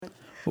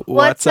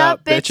What's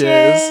up,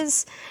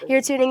 bitches?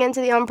 You're tuning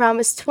into the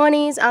Unpromised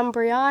 20s. I'm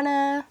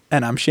Brianna.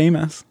 And I'm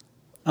Seamus.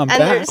 I'm back.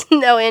 And there's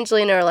no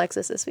Angelina or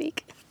Alexis this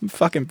week.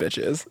 Fucking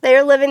bitches. They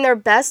are living their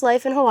best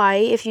life in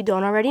Hawaii, if you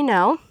don't already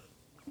know.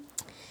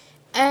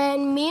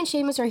 And me and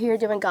Seamus are here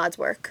doing God's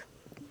work.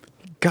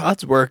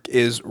 God's work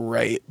is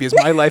right, because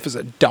my life is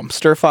a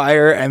dumpster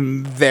fire,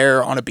 and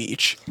they're on a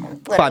beach,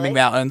 climbing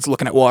mountains,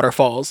 looking at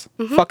waterfalls.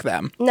 Mm-hmm. Fuck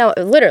them. No,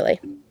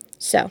 literally.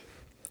 So,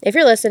 if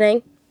you're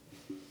listening,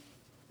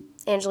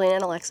 Angelina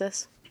and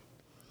Alexis,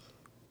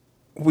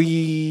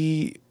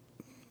 we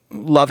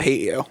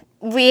hate you.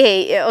 We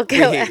hate you.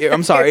 Okay. We hate you.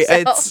 I'm sorry.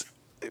 It's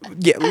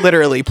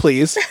literally,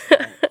 please.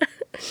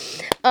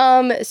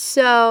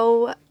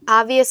 So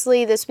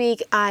obviously this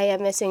week I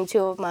am missing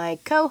two of my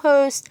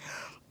co-hosts,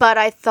 but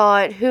I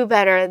thought who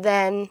better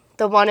than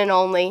the one and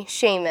only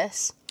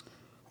Seamus.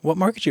 What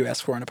more could you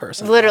ask for in a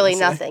person? Literally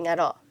honestly? Nothing at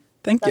all.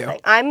 Thank nothing. You.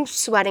 I'm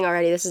sweating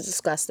already. This is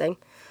disgusting.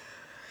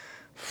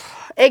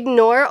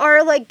 Ignore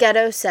our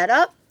ghetto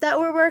setup that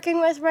we're working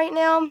with right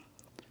now.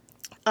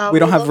 We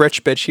don't have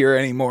rich bitch here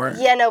anymore.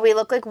 Yeah, no, we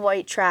look like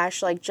white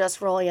trash,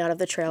 just rolling out of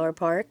the trailer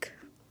park.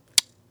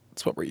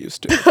 That's what we're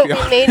used to. We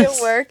made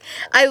it work.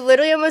 I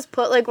literally almost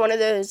put one of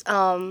those,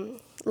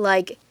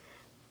 what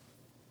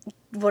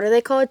are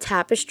they called?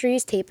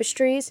 Tapestries?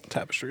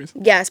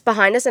 Yes,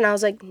 behind us, and I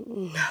was like,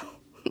 no.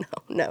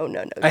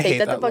 I hate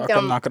that look.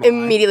 I'm not gonna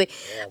immediately.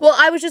 Lie. Well,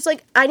 I was just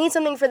I need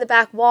something for the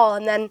back wall,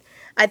 and then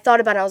I thought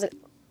about it. I was like,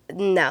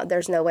 no,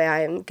 there's no way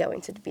I am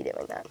going to be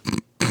doing that.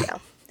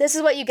 No. This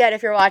is what you get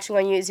if you're watching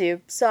on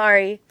YouTube.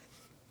 Sorry.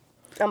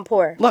 I'm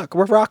poor. Look,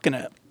 we're rocking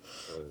it.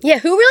 Yeah,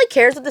 who really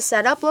cares what the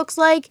setup looks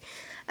like?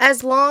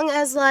 As long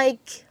as,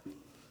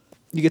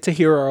 you get to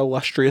hear our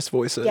illustrious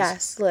voices.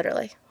 Yes,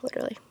 literally.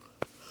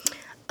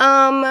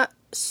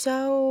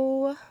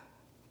 So,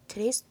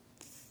 today's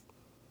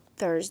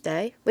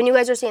Thursday. When you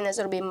guys are seeing this,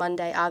 it'll be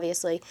Monday,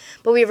 obviously.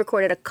 But we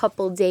recorded a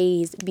couple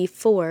days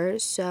before,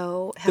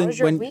 so how was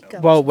your week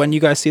going? Well, when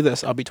you guys see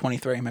this, I'll be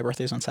 23. My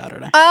birthday's on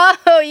Saturday.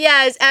 Oh,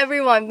 yes,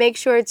 everyone. Make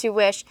sure to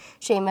wish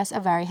Seamus a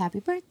very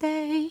happy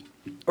birthday.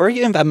 Or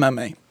you can Venmo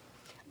me.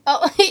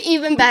 Oh,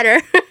 even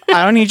better.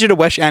 I don't need you to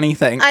wish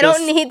anything. I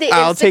don't need the Instagram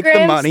I'll take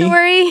the money.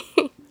 Story.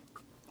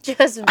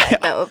 Just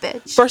Venmo,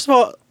 bitch. First of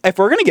all, if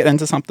we're going to get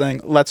into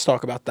something, let's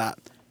talk about that.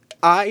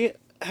 I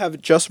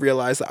have just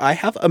realized that I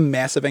have a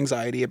massive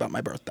anxiety about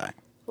my birthday.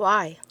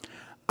 Why?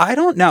 I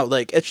don't know.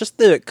 It's just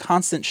the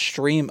constant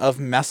stream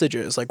of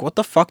messages. What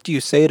the fuck do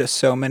you say to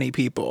so many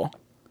people?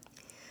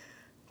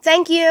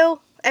 Thank you!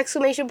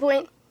 Exclamation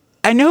point.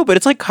 I know, but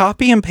it's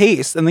copy and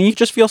paste, and then you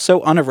just feel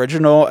so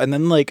unoriginal, and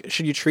then,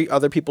 should you treat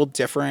other people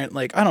different?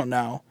 I don't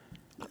know.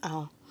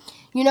 Oh.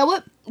 You know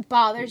what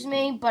bothers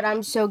me, but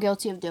I'm so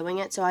guilty of doing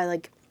it, so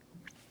I,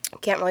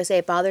 can't really say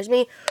it bothers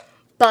me,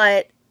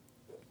 but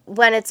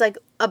when it's, a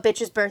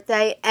bitch's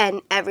birthday,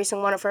 and every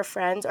single one of her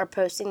friends are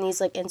posting these,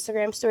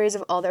 Instagram stories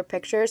of all their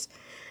pictures,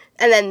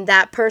 and then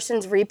that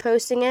person's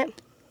reposting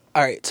it.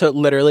 All right, so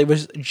literally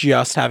was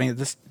just having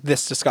this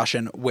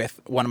discussion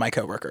with one of my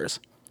coworkers.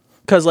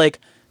 Because,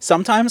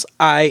 sometimes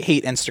I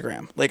hate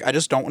Instagram. I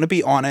just don't want to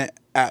be on it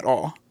at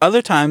all.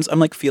 Other times,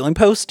 I'm, feeling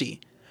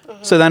posty.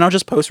 Mm-hmm. So then I'll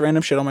just post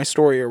random shit on my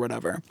story or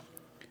whatever.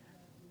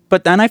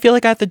 But then I feel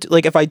like I have to,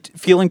 if I'm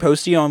feeling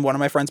posty on one of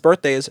my friends'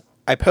 birthdays,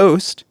 I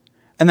post.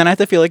 And then I have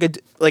to feel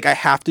I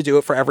have to do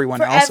it for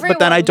everyone else. But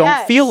then I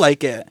don't feel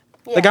like it.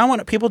 Yeah. I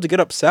want people to get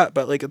upset.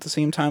 But, at the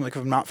same time, if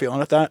I'm not feeling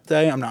it that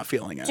day, I'm not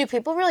feeling it. Do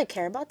people really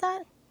care about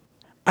that?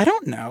 I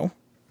don't know.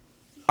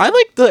 I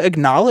like the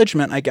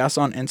acknowledgement, I guess,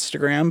 on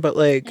Instagram. But,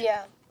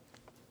 yeah.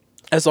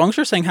 As long as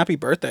you're saying happy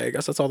birthday, I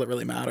guess that's all that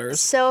really matters.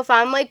 So if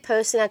I'm,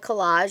 posting a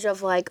collage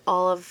of,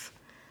 all of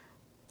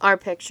our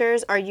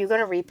pictures, are you going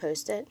to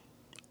repost it?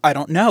 I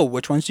don't know.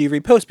 Which ones do you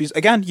repost? Because,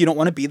 again, you don't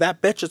want to be that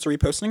bitch that's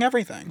reposting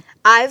everything.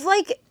 I've,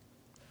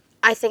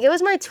 I think it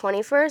was my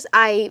 21st.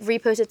 I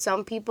reposted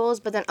some people's,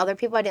 but then other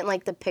people, I didn't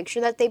like the picture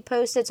that they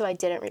posted, so I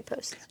didn't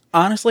repost.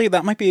 Honestly,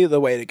 that might be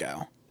the way to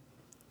go.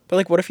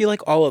 But, what if you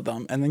like all of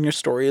them, and then your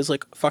story is,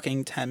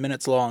 fucking 10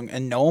 minutes long,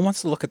 and no one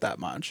wants to look at that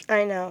much?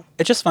 I know.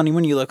 It's just funny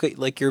when you look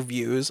at, your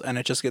views, and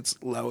it just gets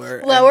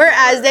lower. Lower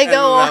as they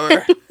go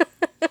on.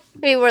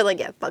 We were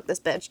yeah, fuck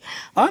this bitch.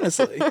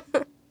 Honestly.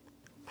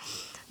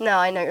 No,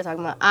 I know what you're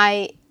talking about.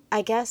 I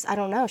guess, I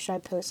don't know. Should I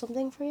post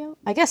something for you?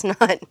 I guess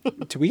not.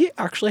 Do we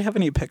actually have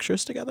any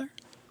pictures together?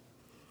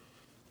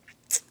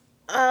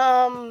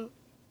 No.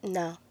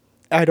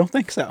 I don't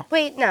think so.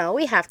 Wait, no,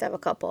 we have to have a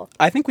couple.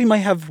 I think we might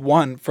have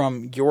one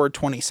from your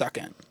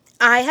 22nd.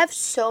 I have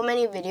so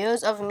many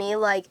videos of me,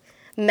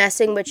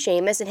 messing with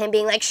Seamus and him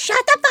being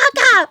shut the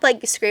fuck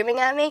up! Screaming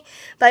at me.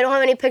 But I don't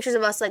have any pictures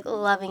of us,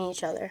 loving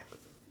each other.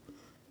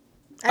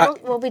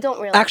 We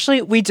don't really.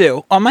 Actually, we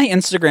do. On my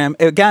Instagram,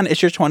 again,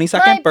 it's your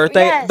 22nd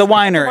birthday, yes, the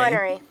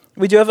winery.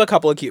 We do have a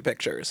couple of cute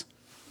pictures.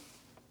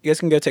 You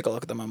guys can go take a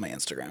look at them on my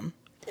Instagram.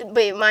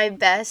 Wait, my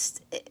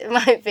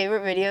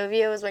favorite video of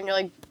you is when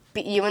you're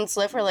you and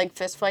Sliff are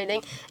fist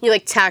fighting. You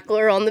tackle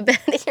her on the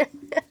bed.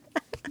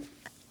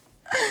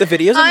 The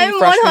videos of I'm me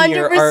freshman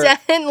year are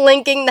 100%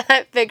 linking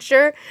that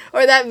picture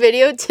or that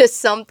video to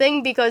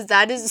something because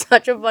that is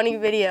such a funny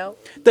video.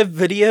 the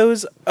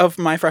videos of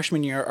my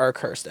freshman year are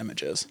cursed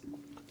images.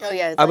 Oh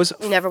yeah, I was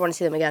you never want to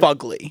see them again.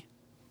 Fugly.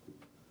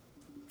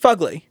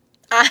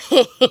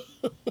 I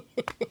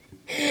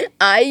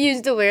I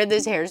used to wear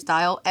this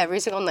hairstyle every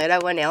single night I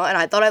went out, and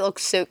I thought I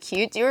looked so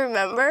cute. Do you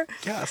remember?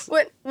 Yes.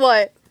 What?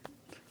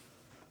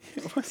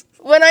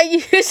 When I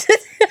used to,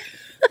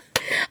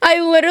 I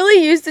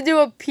literally used to do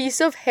a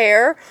piece of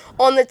hair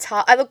on the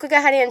top. I looked like I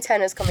had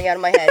antennas coming out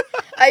of my head.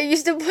 I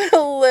used to put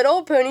a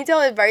little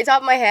ponytail at the very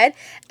top of my head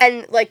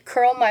and like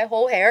curl my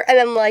whole hair, and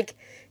then like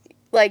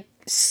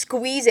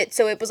squeeze it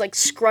so it was like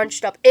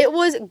scrunched up. It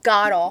was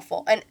god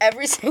awful, and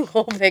every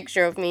single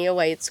picture of me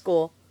away at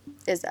school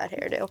is that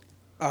hairdo.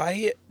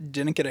 I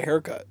didn't get a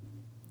haircut.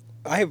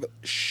 I have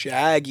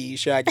shaggy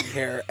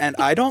hair, and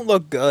I don't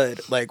look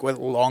good like with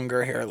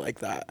longer hair like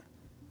that.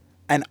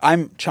 And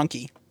I'm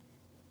chunky,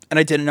 and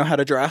I didn't know how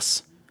to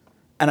dress,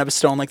 and I was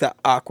still in like that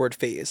awkward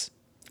phase.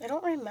 I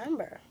don't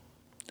remember.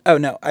 Oh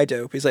no, I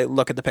do, because I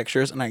look at the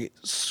pictures and I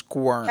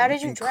squirm. How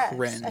did you and dress?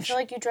 cringe. I feel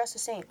like you dress the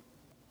same.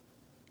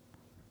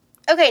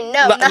 Okay,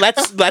 no.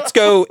 Let's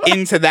go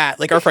into that.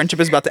 Like, our friendship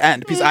is about to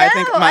end because No, I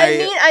think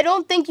I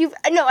don't think you've.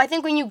 No, I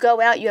think when you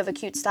go out, you have a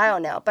cute style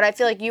now. But I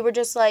feel like you were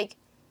just like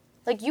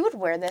you would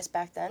wear this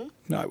back then.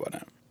 No, I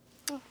wouldn't.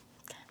 Oh,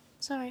 okay.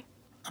 Sorry.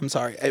 I'm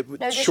sorry.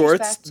 No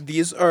Shorts. disrespect.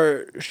 These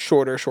are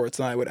shorter shorts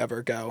than I would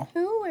ever go.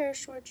 Who wears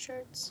short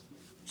shirts?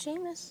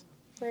 Seamus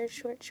wears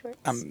short shorts.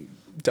 I'm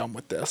done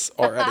with this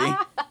already.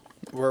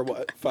 We're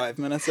what, 5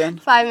 minutes in?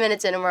 5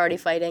 minutes in and we're already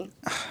fighting.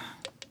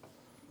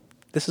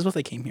 This is what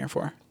they came here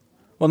for.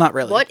 Well, not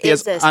really. What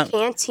is this?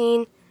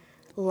 Canteen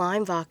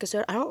lime vodka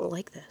soda? I don't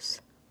like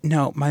this.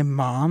 No, my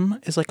mom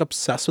is like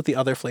obsessed with the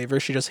other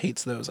flavors. She just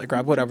hates those. I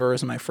grab whatever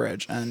is in my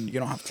fridge and you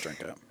don't have to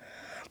drink it.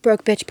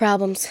 Broke bitch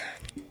problems.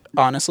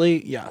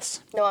 Honestly,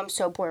 yes. No, I'm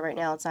so poor right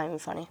now. It's not even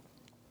funny.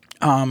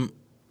 I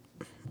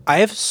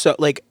have so,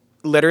 like,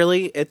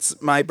 literally, it's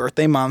my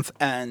birthday month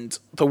and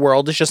the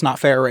world is just not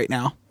fair right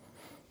now.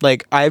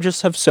 Like, I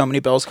just have so many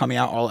bills coming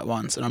out all at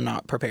once and I'm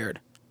not prepared.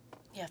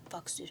 Yeah,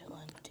 fuck student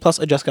loan. Plus,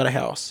 I just got a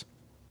house.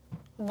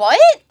 What?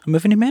 I'm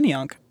moving to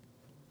Manayunk.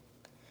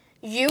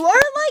 You are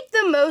like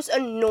the most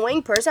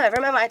annoying person I've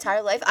ever met in my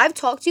entire life. I've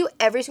talked to you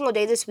every single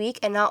day this week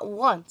and not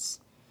once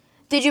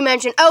did you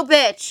mention, oh,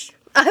 bitch,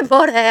 I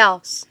bought a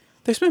house.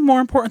 There's been more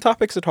important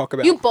topics to talk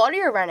about. You bought it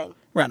or renting?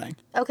 Renting.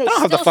 Okay, I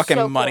don't have the still fucking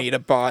so money cool. to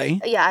buy.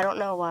 Yeah, I don't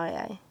know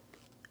why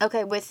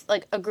Okay, with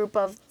like a group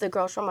of the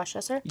girls from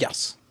Westchester?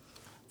 Yes.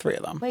 3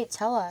 of them. Wait,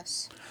 tell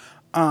us.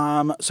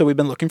 So we've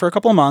been looking for a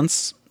couple of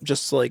months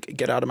just to like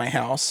get out of my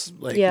house.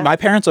 Like, Yeah. my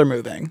parents are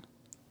moving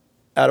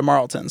out of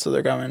Marlton, so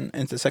they're going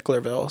into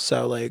Sicklerville.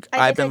 So like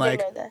I've been I did like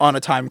know this. on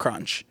a time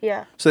crunch.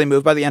 Yeah. So they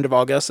move by the end of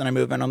August and I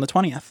move in on the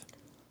 20th.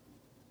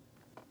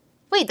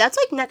 Wait, that's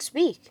like next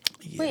week.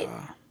 Yeah. Wait.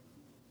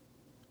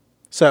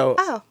 So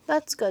Oh,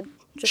 that's good.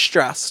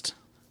 stressed.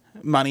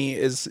 Money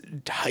is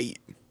tight.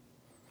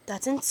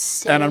 That's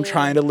insane. And I'm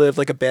trying to live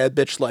like a bad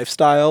bitch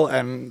lifestyle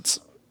and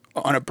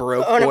on a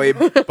broke boy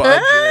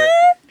budget.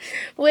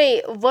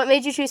 Wait, what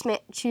made you choose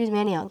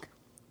Manayunk?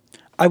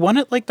 I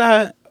wanted like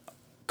that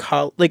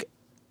like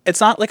it's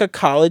not like a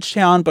college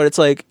town, but it's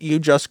like you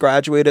just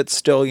graduated,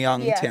 still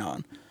young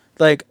town.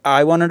 Like,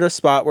 I wanted a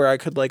spot where I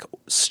could like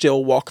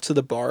still walk to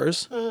the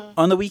bars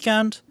on the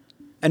weekend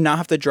and not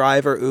have to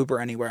drive or Uber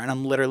anywhere. And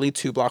I'm literally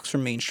 2 blocks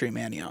from Main Street,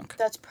 Manayunk.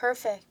 That's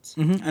perfect.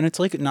 And it's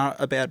like not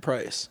a bad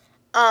price.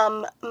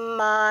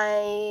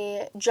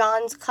 My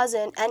John's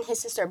cousin and his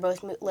sister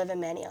both live in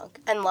Manayunk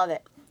and love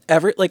it.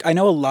 I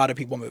know a lot of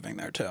people moving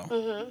there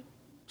too.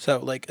 So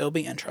like it'll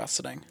be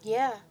interesting.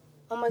 Yeah.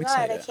 Oh my God,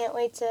 excited. I can't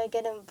wait to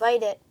get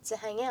invited to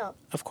hang out.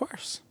 Of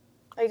course.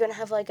 Are you going to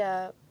have like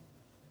a,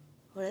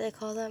 what do they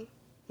call them?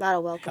 Not a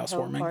welcome home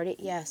Housewarming? party.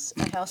 Yes,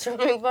 a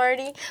housewarming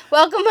party.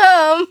 Welcome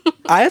home.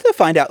 I have to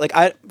find out. Like,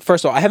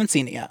 first of all, I haven't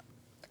seen it yet.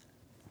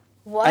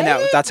 What? I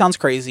know that sounds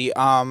crazy.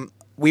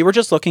 We were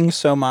just looking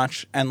so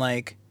much, and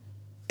like,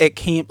 it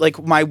came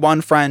like my one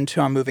friend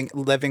who I'm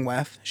living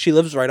with. She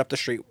lives right up the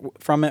street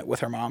from it with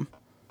her mom,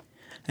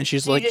 and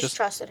she's So like you just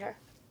trusted her.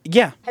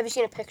 Yeah. Have you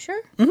seen a picture?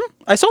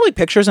 I saw like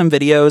pictures and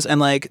videos, and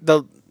like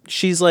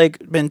she's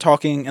like been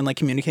talking and like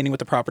communicating with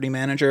the property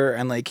manager,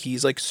 and like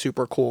he's like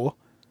super cool.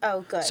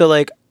 Oh, good. So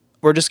like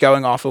we're just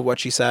going off of what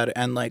she said,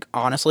 and like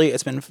honestly,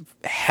 it's been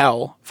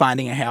hell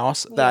finding a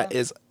house that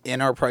is in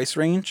our price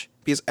range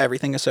because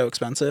everything is so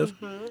expensive,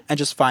 and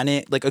just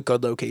finding like a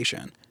good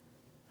location.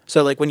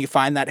 So like when you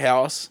find that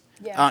house,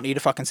 I don't need to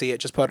fucking see it.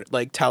 Just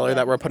tell her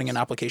that we're putting an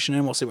application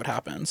in. We'll see what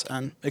happens,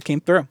 and it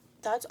came through.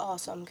 That's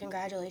awesome.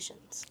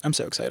 Congratulations. I'm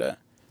so excited.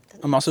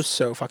 I'm also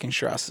so fucking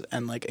stressed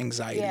and like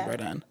anxiety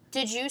right in.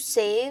 Did you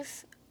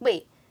save?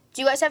 Wait,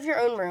 do you guys have your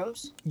own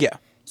rooms? Yeah.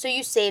 So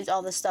you saved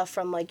all the stuff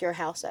from like your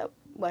house at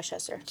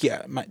Westchester?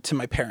 Yeah, to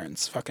my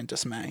parents' fucking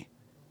dismay.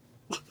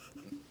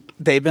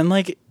 They've been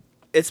like,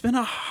 it's been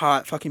a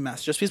hot fucking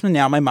mess. Just because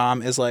now my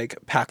mom is like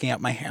packing up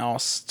my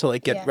house to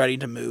like get ready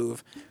to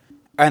move.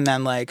 And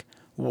then like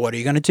what are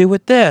you going to do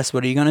with this?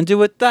 What are you going to do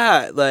with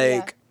that?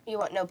 Like, you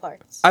want no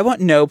parts. I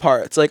want no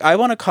parts. Like, I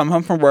want to come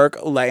home from work,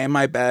 lay in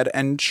my bed,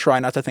 and try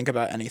not to think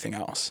about anything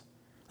else.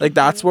 Like,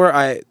 that's where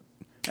it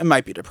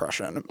might be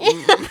depression.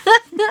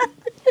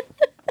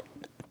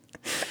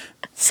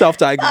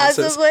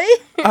 Self-diagnosis. Possibly.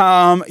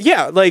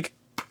 Yeah, like,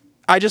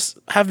 I just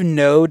have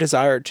no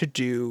desire to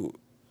do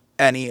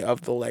any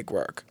of the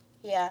legwork.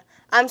 Yeah.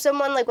 I'm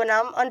someone, like, when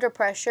I'm under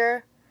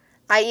pressure,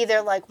 I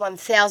either, like,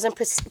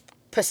 1,000%,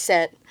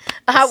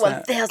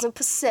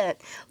 1,000%,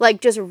 like,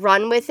 just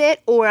run with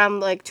it, or I'm,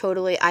 like,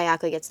 I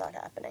act like it's not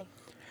happening.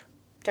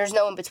 There's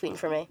no in between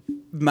for me.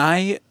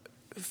 My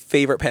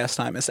favorite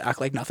pastime is to act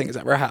like nothing is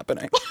ever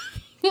happening.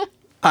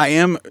 I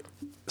am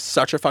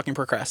such a fucking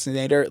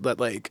procrastinator that,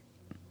 like,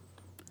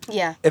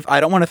 yeah, if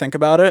I don't want to think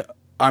about it,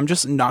 I'm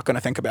just not going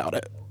to think about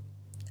it.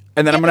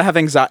 And then I'm going to have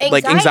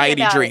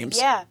anxiety dreams.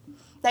 Yeah.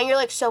 Then you're,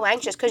 like, so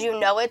anxious because you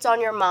know it's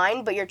on your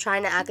mind, but you're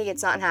trying to act like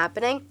it's not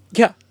happening.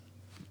 Yeah.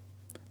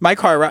 My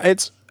car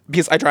rides,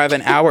 because I drive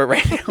an hour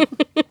right now.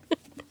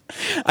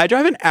 I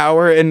drive an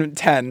hour and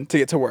 10 to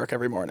get to work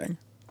every morning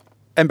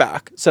and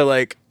back. So,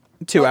 like,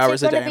 2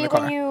 hours a day in the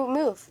car. When you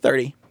move?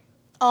 30.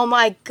 Oh,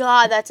 my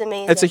God. That's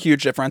amazing. It's a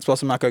huge difference.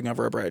 Plus, I'm not going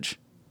over a bridge.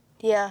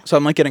 Yeah. So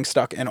I'm, like, getting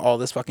stuck in all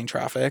this fucking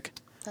traffic.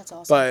 That's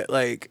awesome. But,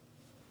 like,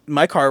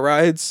 my car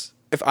rides,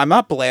 if I'm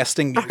not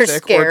blasting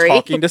music or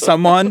talking to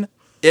someone,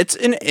 it's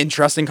an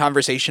interesting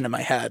conversation in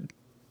my head.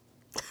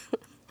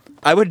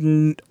 I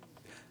wouldn't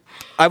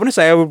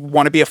say I would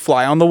want to be a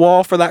fly on the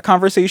wall for that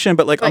conversation,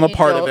 but, like, I'm a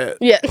part of it.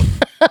 Yeah.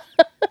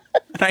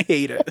 And I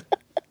hate it.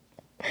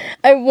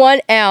 I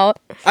want out.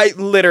 I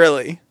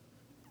literally.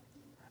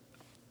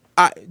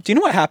 Do you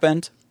know what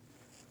happened?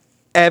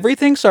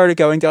 Everything started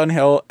going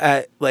downhill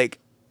at, like,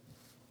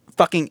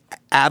 fucking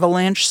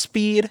avalanche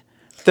speed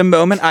the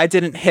moment I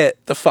didn't hit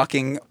the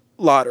fucking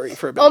lottery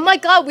for a bit. Oh my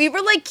God, we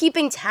were, like,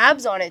 keeping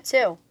tabs on it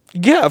too.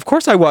 Yeah, of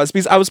course I was,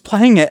 because I was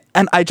playing it,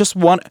 and I just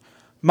want...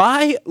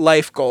 My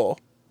life goal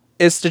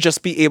is to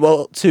just be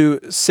able to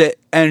sit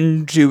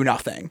and do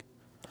nothing.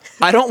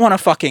 I don't want to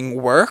fucking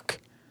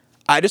work.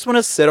 I just want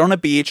to sit on a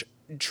beach,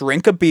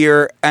 drink a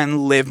beer,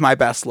 and live my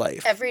best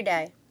life. Every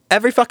day.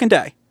 Every fucking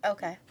day.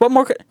 Okay. What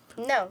more could...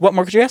 No. What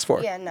more could you ask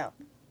for? Yeah, no.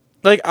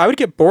 Like, I would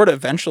get bored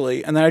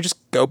eventually, and then I'd just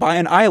go buy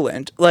an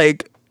island.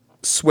 Like,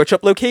 switch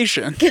up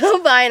location.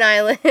 Go buy an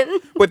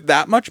island. With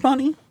that much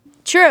money?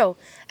 True.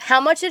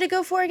 How much did it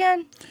go for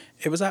again?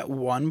 It was at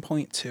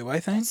 1.2, I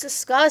think. It's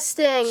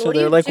disgusting. So what do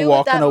they're, you like, do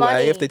walking with that away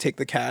money? if they take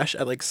the cash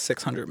at, like,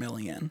 600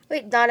 million.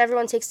 Wait, not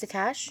everyone takes the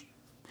cash?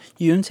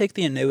 You can take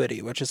the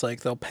annuity, which is,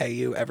 like, they'll pay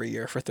you every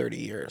year for 30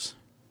 years.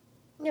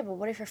 Yeah, but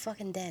what if you're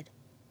fucking dead?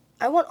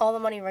 I want all the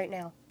money right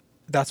now.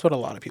 That's what a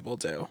lot of people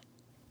do.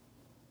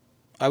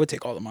 I would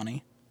take all the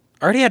money.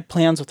 I already had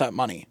plans with that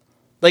money.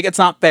 Like, it's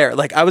not fair.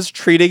 Like, I was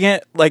treating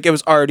it like it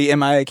was already in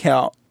my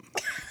account.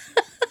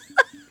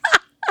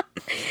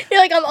 You're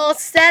like, I'm all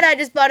set. I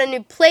just bought a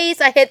new place.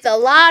 I hit the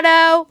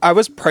lotto. I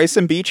was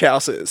pricing beach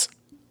houses.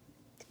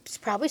 It's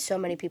probably so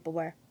many people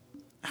were.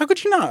 How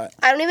could you not?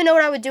 I don't even know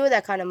what I would do with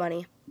that kind of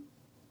money.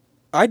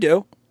 I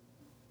do.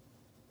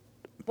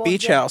 Well,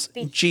 Beach yeah, house.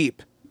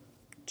 Jeep.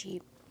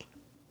 Jeep.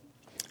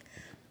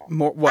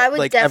 More, what, I would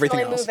like definitely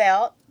everything else. move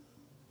out.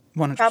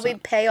 100%. Probably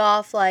pay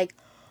off, like,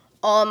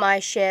 all my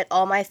shit,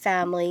 all my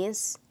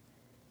families.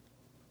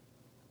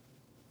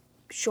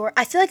 Sure.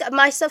 I feel like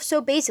my stuff's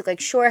so basic,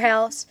 like shore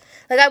house.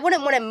 Like, I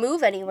wouldn't want to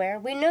move anywhere.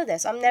 We know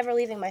this. I'm never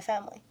leaving my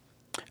family.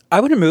 I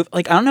wouldn't move.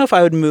 Like, I don't know if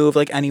I would move,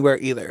 like, anywhere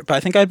either. But I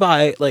think I'd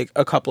buy, like,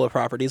 a couple of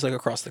properties, like,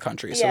 across the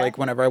country. So, Yeah. like,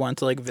 whenever I went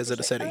to, like, visit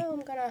a city, Oh,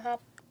 I'm gonna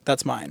hop.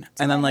 that's mine.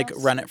 And then, my like,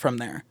 house. rent it from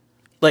there.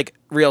 Like,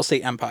 real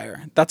estate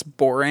empire. That's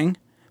boring.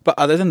 But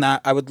other than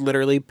that, I would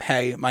literally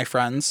pay my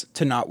friends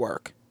to not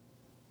work.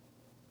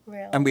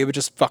 Really? And we would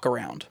just fuck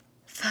around.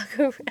 Fuck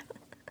around.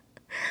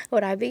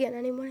 Would I be getting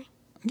any money?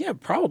 Yeah,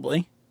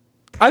 probably.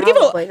 I'd give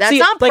Probably. a, That's see,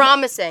 not like,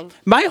 promising.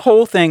 my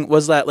whole thing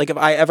was that, like, if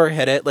I ever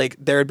hit it, like,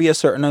 there would be a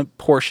certain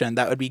portion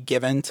that would be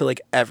given to,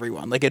 like,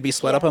 everyone. Like, it'd be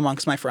split up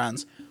amongst my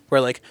friends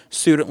where, like,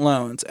 student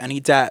loans,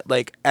 any debt,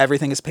 like,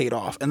 everything is paid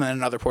off. And then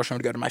another portion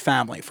would go to my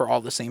family for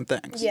all the same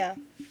things. Yeah.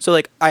 So,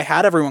 like, I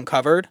had everyone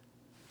covered.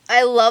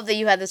 I love that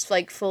you had this,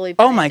 like, fully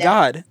Oh, my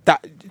planned out.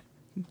 God.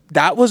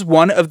 That was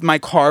one of my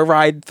car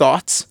ride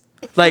thoughts.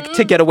 Like,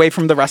 to get away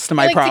from the rest of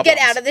my problems. To get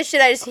out of this shit,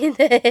 I just need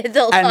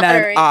the lottery. And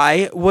then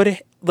I would,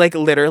 like,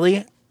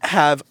 literally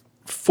have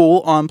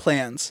full-on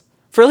plans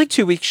for, like,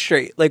 2 weeks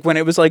straight. Like, when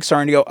it was, like,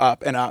 starting to go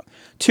up and up.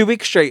 2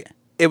 weeks straight,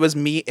 it was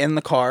me in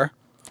the car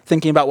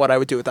thinking about what I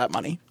would do with that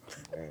money.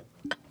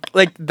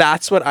 Like,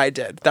 that's what I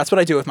did. That's what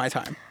I do with my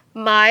time.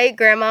 My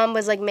grandma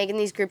was, like, making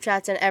these group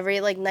chats, and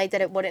every, like, night that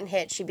it wouldn't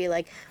hit, she'd be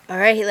like, all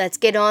right, let's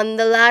get on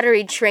the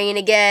lottery train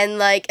again,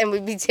 like, and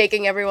we'd be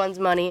taking everyone's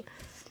money.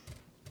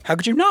 How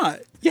could you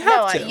not? You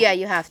have to. Yeah,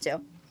 you have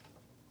to.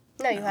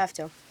 No, you have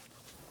to.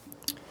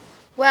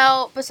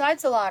 Well,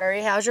 besides the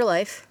lottery, how's your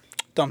life?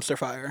 Dumpster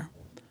fire.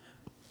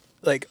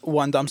 Like,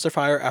 one dumpster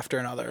fire after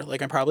another.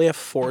 Like, I probably have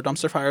 4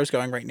 dumpster fires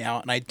going right now,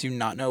 and I do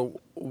not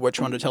know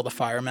which one to tell the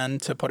firemen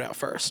to put out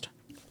first.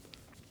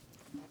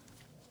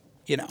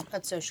 you know.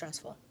 That's so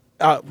stressful.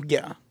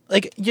 Yeah.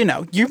 Like, you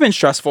know, you've been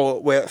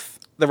stressful with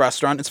the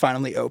restaurant. It's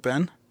finally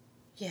open.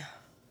 Yeah.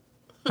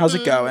 How's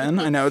it going?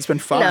 I know it's been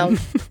fun. No.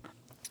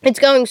 It's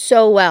going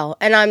so well.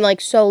 And I'm,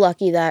 like, so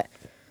lucky that,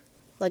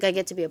 like, I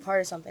get to be a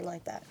part of something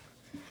like that.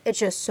 It's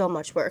just so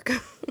much work.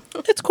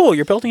 It's cool.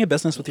 You're building a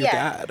business with your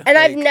dad. And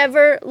I've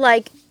never,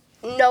 like,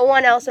 no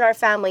one else in our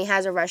family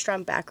has a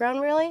restaurant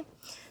background, really.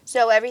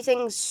 So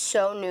everything's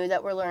so new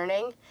that we're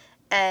learning.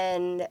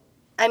 And,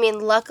 I mean,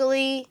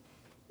 luckily,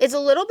 it's a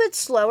little bit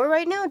slower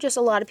right now. Just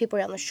a lot of people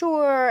are on the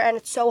shore, and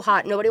it's so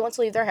hot. Nobody wants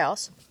to leave their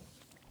house.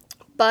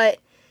 But,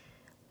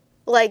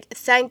 like,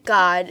 thank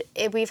God,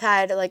 we've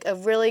had, like, a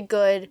really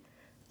good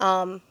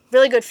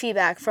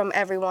feedback from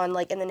everyone,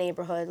 like, in the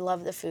neighborhood.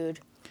 Love the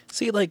food.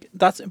 See, like,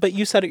 but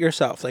you said it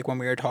yourself, like, when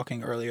we were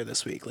talking earlier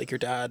this week, like, your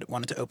dad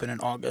wanted to open in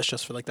August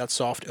just for, like, that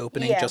soft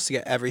opening, just to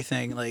get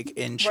everything, like,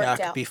 in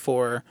check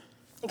before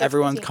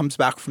everyone comes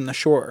back from the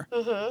shore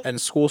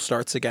and school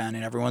starts again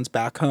and everyone's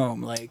back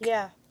home. Like,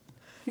 yeah.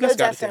 You guys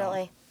got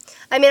definitely.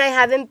 I mean, I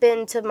haven't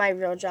been to my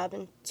real job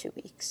in 2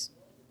 weeks.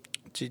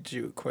 Did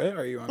you quit?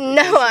 Or are you on vacation?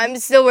 No, I'm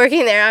still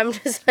working there. I'm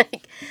just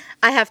like,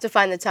 I have to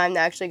find the time to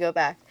actually go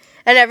back.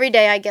 And every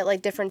day I get,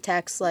 like, different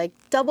texts, like,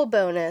 double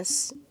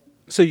bonus.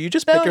 So you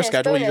just pick your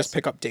schedule, you just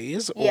pick up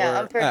days? Or, yeah,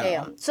 I'm per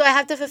diem. So I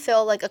have to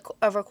fulfill, like,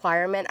 a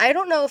requirement. I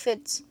don't know if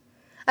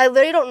I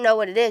literally don't know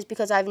what it is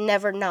because I've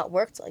never not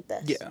worked like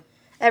this. Yeah.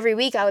 Every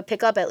week I would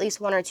pick up at least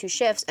 1 or 2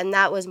 shifts, and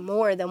that was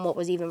more than what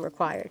was even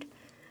required.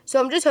 So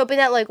I'm just hoping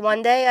that, like,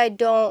 one day I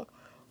don't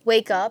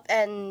wake up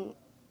and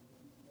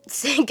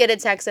get a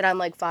text that I'm,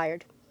 like,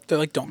 fired. They're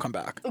like, don't come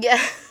back.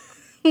 Yeah.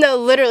 No,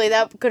 literally,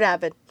 that could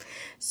happen.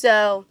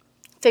 So,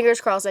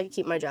 fingers crossed I can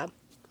keep my job.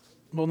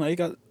 Well, now you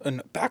got a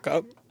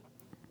backup.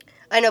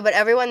 I know, but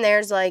everyone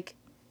there's like,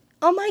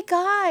 oh my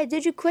God,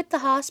 did you quit the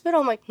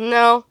hospital? I'm like,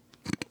 no.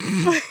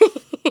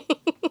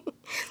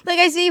 Like,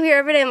 I see you here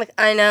every day. I'm like,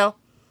 I know.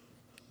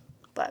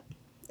 But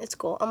it's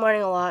cool. I'm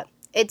learning a lot.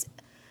 It's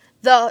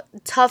the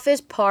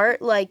toughest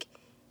part, like,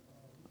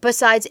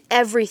 besides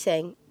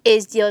everything,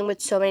 is dealing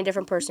with so many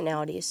different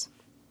personalities.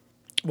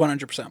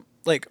 100%.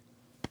 Like,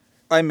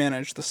 I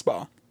manage the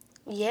spa.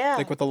 Yeah.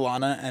 Like, with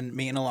Alana and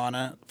me and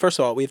Alana. First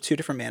of all, we have 2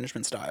 different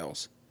management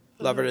styles.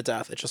 Love her to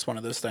death. It's just one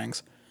of those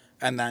things.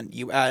 And then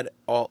you add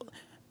a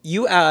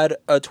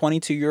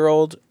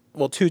 22-year-old,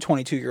 well, 2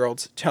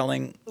 22-year-olds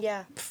telling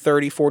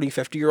 30, 40,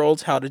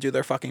 50-year-olds how to do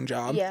their fucking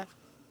job. Yeah.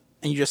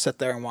 And you just sit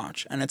there and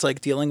watch. And it's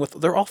like dealing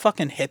with, they're all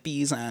fucking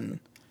hippies and...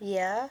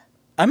 Yeah.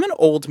 I'm an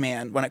old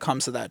man when it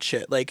comes to that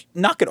shit. Like,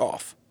 knock it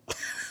off.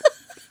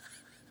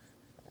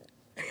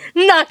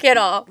 Knock it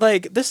off.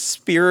 Like, this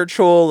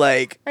spiritual,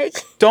 like,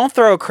 don't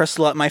throw a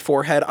crystal at my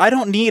forehead. I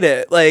don't need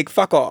it. Like,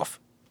 fuck off.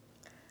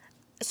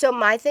 So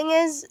my thing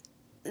is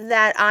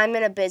that I'm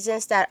in a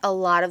business that a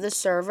lot of the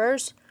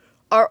servers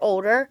are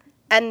older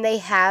and they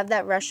have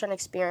that restaurant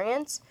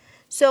experience.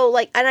 So,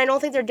 like, and I don't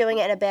think they're doing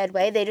it in a bad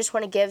way. They just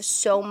want to give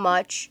so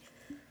much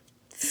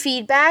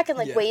feedback and,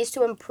 like, ways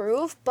to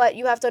improve. But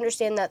you have to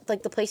understand that,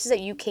 like, the places that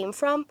you came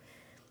from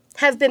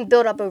have been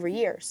built up over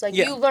years. Like,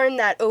 you learn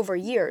that over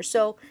years.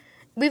 So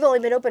we've only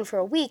been open for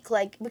a week.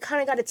 Like, we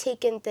kind of got to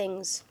take in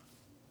things.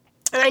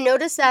 And I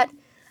noticed that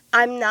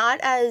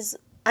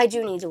I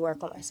do need to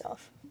work on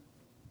myself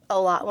a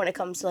lot when it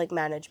comes to, like,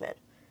 management.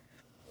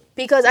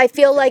 Because I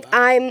feel like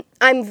I'm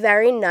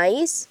very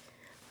nice,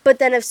 but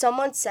then if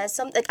someone says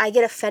something, like, I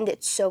get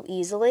offended so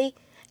easily,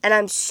 and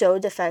I'm so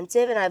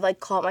defensive, and I've, like,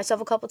 caught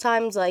myself a couple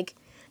times, like,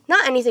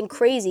 not anything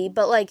crazy,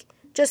 but, like,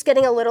 just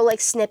getting a little, like,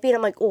 snippy, and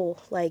I'm like, oh,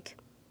 like,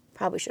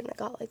 probably shouldn't have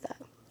got like that.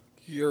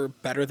 You're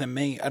better than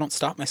me. I don't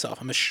stop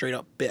myself. I'm a straight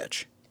up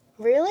bitch.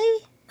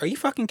 Really? Are you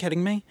fucking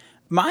kidding me?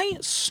 My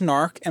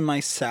snark and my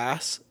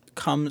sass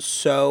comes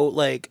so,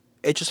 like,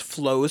 it just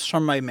flows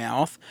from my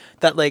mouth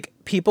that, like,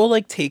 people,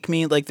 like, take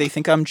me, like, they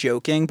think I'm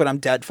joking, but I'm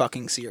dead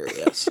fucking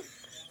serious.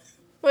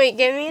 Wait,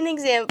 give me an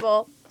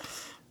example.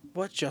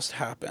 What just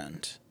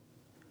happened?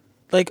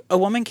 Like, a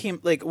woman came,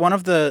 like, one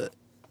of the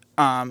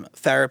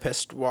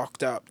therapists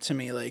walked up to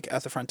me, like,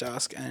 at the front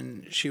desk,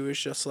 and she was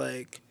just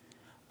like,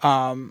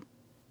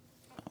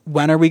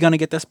 when are we going to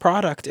get this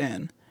product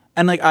in?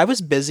 And, like, I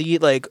was busy,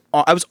 like,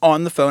 I was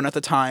on the phone at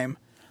the time.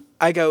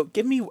 I go,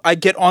 I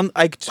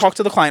talk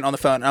to the client on the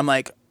phone, and I'm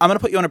like, I'm going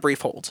to put you on a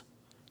brief hold.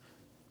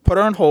 Put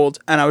her on hold,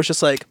 and I was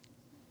just like,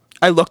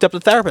 I looked up the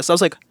therapist. I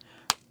was like,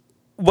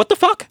 what the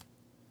fuck?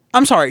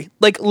 I'm sorry.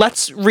 Like,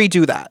 let's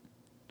redo that.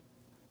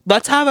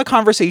 Let's have a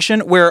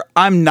conversation where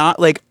I'm not,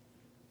 like,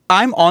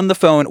 I'm on the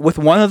phone with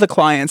one of the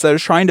clients that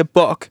is trying to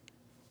book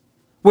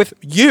with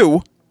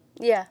you.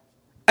 Yeah.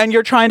 And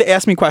you're trying to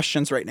ask me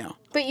questions right now.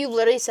 But you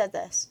literally said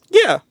this.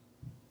 Yeah.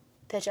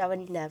 Bitch, I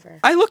would never.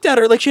 I looked at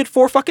her like she had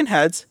 4 fucking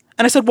heads,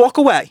 and I said, walk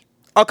away.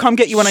 I'll come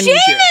get you when I need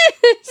you.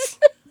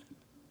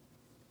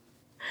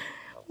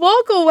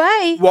 Walk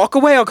away? Walk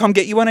away, I'll come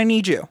get you when I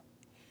need you.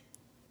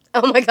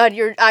 Oh my God,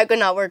 I could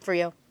not work for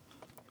you.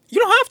 You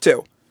don't have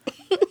to.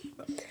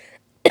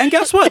 And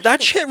guess what?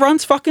 That shit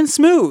runs fucking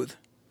smooth.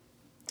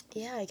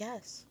 Yeah, I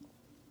guess.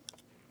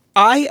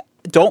 I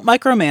don't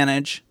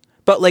micromanage,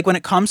 But, like, when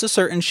it comes to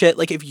certain shit,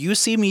 like, if you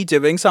see me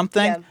doing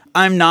something, Yeah.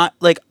 I'm not,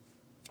 like,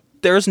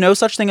 there's no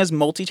such thing as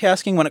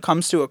multitasking when it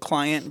comes to a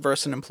client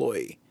versus an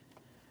employee.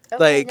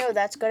 Okay, Like, no,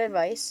 that's good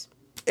advice.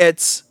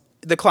 it's,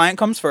 the client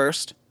comes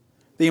first,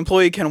 the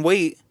employee can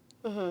wait,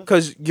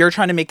 because you're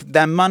trying to make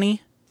them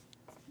money,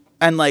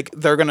 and, like,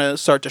 they're gonna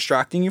start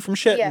distracting you from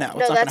shit. Yeah, No, it's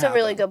no, not that's gonna a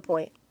really happen. good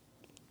point.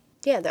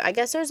 Yeah, I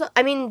guess there's,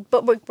 I mean,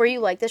 but were you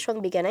like this from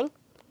the beginning?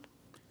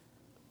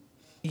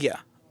 Yeah.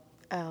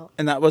 Oh.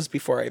 And that was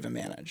before I even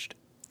managed.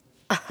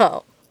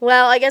 Oh.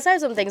 Well, I guess I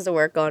have some things to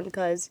work on,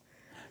 because...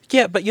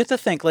 Yeah, but you have to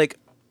think, like,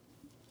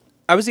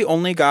 I was the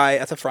only guy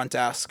at the front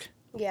desk.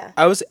 Yeah.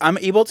 I'm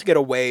able to get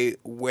away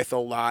with a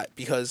lot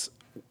because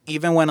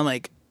even when I'm,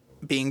 like,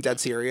 being dead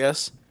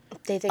serious,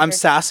 They think I'm you're-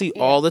 sassy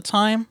yeah. all the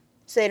time.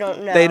 So they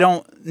don't know. They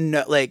don't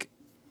know, like,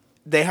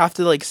 they have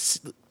to, like,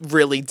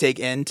 really dig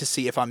in to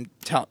see if I'm,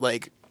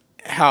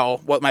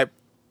 what my,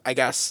 I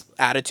guess,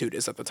 attitude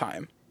is at the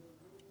time.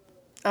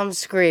 I'm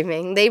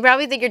screaming. They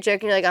probably think you're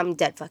joking. You're like, I'm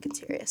dead fucking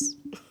serious.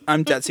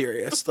 I'm dead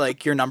serious.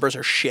 Like, your numbers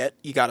are shit.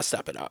 You gotta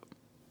step it up.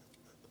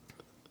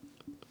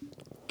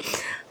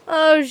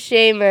 Oh,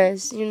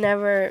 Seamus, you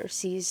never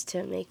cease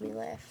to make me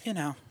laugh. You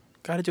know,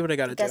 gotta do what I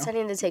gotta I guess do. I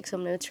need to take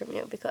some notes from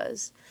you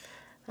because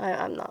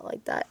I'm not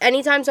like that.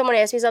 Anytime someone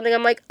asks me something,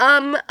 I'm like,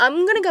 I'm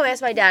gonna go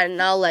ask my dad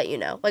and I'll let you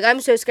know. Like,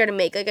 I'm so scared to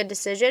make like a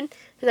decision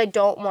because I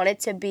don't want it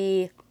to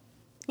be.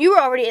 You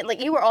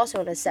were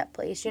also in a set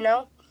place, you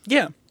know.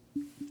 Yeah.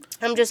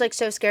 I'm just like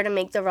so scared to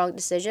make the wrong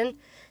decision.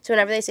 So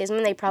whenever they say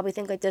something, they probably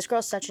think like this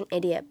girl's such an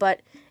idiot.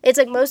 But it's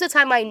like most of the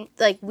time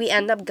we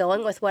end up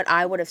going with what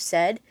I would have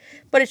said.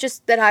 But it's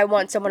just that I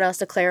want someone else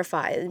to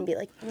clarify and be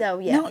like, no,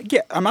 yeah. No,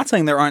 yeah. I'm not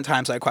saying there aren't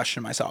times I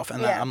question myself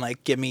and that Yeah. I'm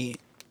like, give me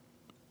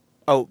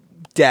a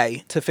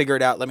day to figure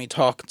it out. Let me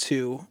talk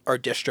to our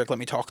district. Let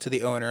me talk to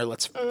the owner.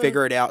 Let's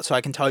figure it out so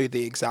I can tell you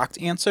the exact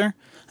answer.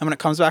 And when it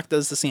comes back,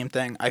 does the same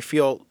thing. I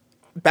feel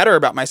better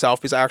about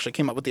myself because I actually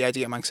came up with the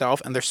idea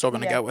myself and they're still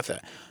going to Yeah. go with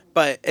it.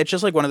 But it's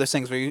just like one of those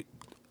things where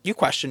you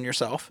question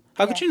yourself.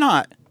 How could Yeah. you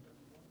not?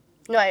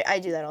 No, I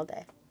do that all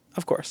day.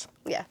 Of course.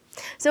 Yeah.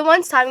 So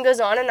once time goes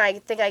on and I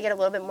think I get a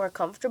little bit more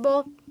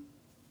comfortable,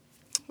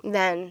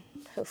 then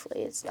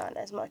hopefully it's not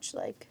as much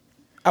like,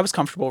 I was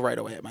comfortable right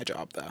away at my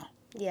job, though.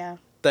 yeah.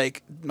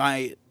 Like,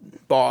 my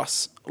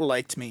boss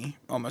liked me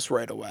almost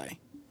right away.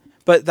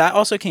 But that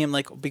also came,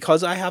 like,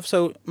 because I have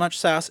so much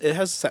sass, it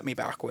has set me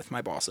back with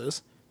my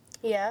bosses.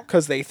 Yeah.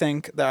 Because they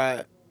think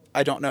that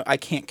I don't know, I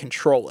can't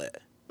control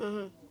it. You're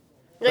like,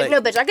 Like-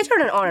 no, bitch, I can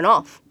turn it on and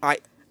off.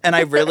 And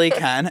I really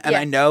can, and Yeah.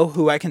 I know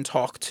who I can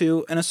talk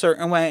to in a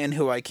certain way and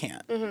who I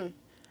can't.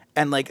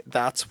 And, like,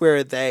 that's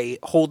where they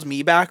hold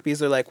me back because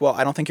they're like, well,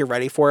 I don't think you're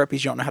ready for it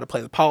because you don't know how to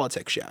play the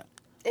politics yet.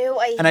 Ew,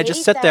 And I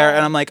just sit there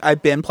and I'm like,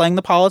 I've been playing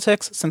the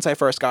politics since I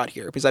first got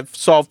here because I've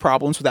solved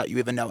problems without you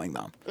even knowing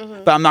them.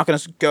 But I'm not going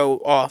to go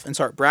off and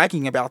start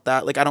bragging about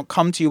that. Like, I don't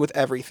come to you with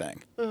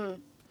everything.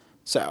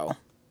 So,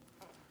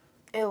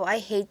 Ew, I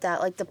hate that,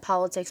 like the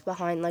politics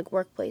behind like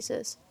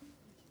workplaces.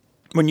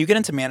 when you get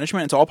into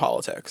management, it's all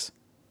politics.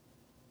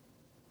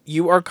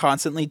 You are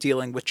constantly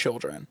dealing with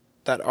children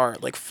that are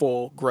like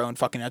full grown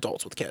fucking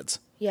adults with kids.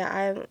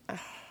 Yeah, oh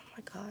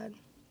my God,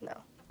 no.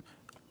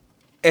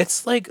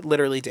 It's like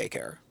literally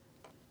daycare.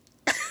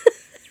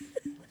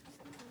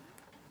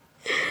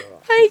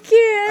 I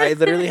can't. I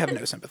literally have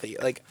no sympathy.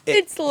 Like,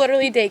 It's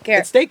literally daycare.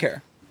 it's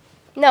daycare.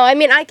 No, I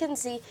mean, I can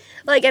see,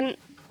 like, and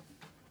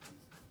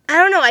I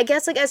don't know, I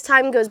guess, like, as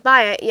time goes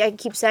by, I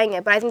keep saying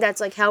it, but I think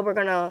that's, like, how we're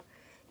gonna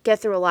get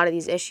through a lot of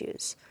these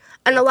issues.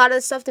 And a lot of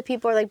the stuff that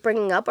people are, like,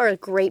 bringing up are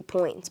great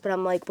points, but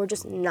I'm like, we're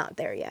just not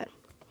there yet.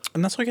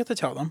 And that's what you have to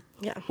tell them.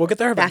 Yeah. We'll get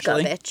there Back up,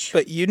 eventually. bitch.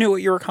 But you knew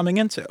what you were coming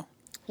into.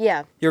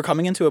 Yeah. You're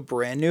coming into a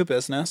brand new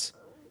business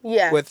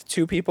Yeah. with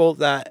two people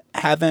that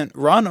haven't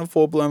run a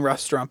full-blown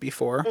restaurant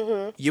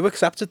before. You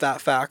accepted that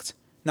fact.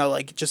 Now,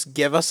 like, just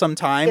give us some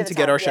time Give to it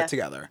get time, our yeah. shit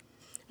together.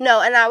 No,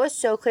 and I was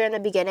so clear in the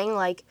beginning,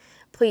 like,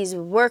 please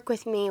work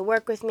with me,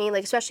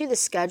 like, especially the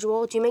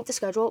schedule. Do you make the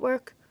schedule at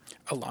work?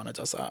 Alana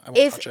does that. I won't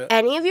If touch it.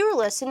 any of you are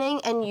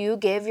listening and you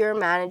give your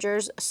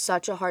managers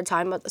such a hard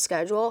time about the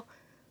schedule,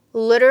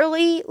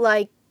 literally,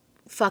 like,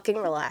 fucking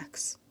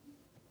relax.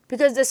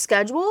 Because the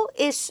schedule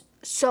is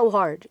so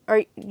hard.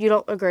 You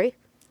don't agree?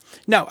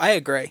 No, I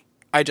agree.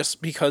 I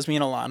just, because me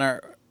and Alana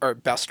are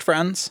best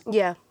friends,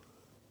 Yeah.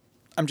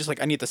 I'm just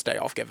like, I need this day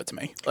off. Give it to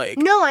me. Like,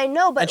 No, I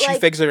know, but and she like,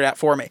 figured it out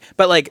for me.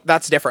 But, like,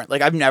 that's different.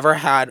 Like, I've never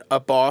had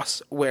a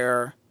boss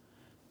where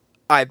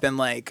I've been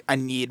like, I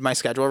need my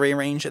schedule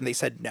rearranged, and they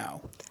said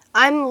no.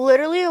 I'm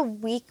literally a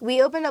week.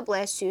 We opened up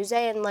last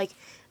Tuesday, and like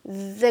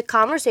the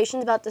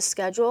conversations about the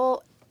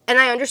schedule, and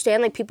I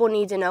understand like people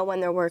need to know when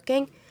they're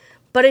working,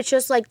 but it's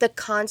just like the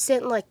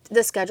constant like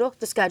the schedule.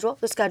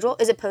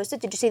 Is it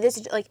posted? Did you see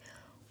this? Like,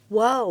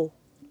 whoa,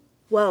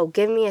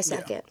 give me a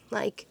second.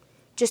 Like,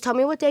 just tell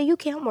me what day you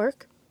can't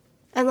work,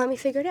 and let me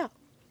figure it out.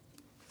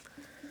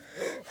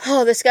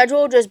 Oh, the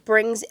schedule just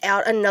brings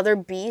out another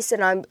beast,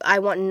 and I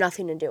want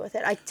nothing to do with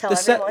it. I tell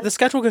everyone. The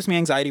schedule gives me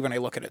anxiety when I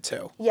look at it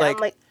too. Yeah, I'm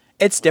like-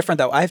 it's different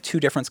though. I have two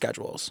different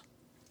schedules.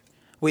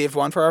 We have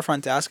one for our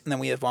front desk, and then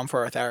we have one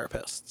for our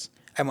therapists.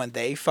 And when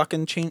they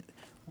fucking change,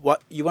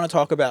 what you want to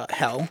talk about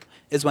hell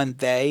is when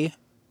they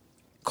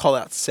call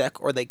out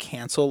sick or they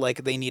cancel,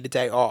 like they need a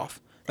day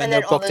off, and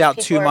they're booked out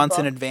 2 months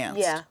in advance.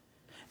 Yeah.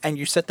 And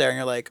you sit there and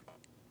you're like,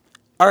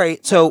 all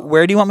right, so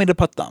where do you want me to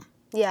put them?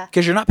 Yeah.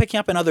 Because you're not picking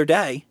up another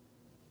day.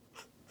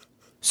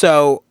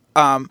 So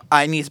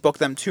I need to book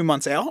them 2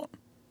 months out.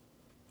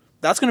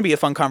 That's going to be a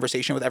fun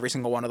conversation with every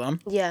single one of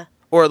them. Yeah.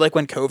 Or like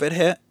when COVID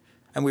hit,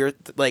 and we were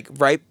like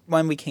right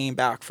when we came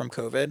back from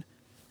COVID,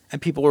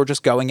 and people were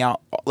just going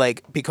out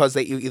like because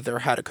they either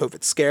had a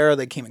COVID scare,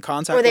 they came in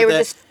contact with it, or they were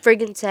just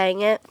friggin'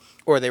 saying it,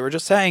 or they were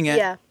just saying it.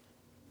 Yeah.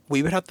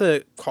 We would have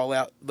to call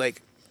out,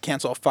 like,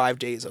 cancel 5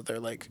 days of their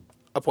like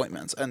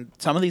appointments, and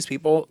some of these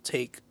people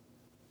take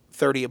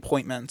 30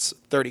 appointments,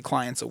 30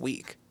 clients a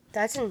week.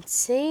 That's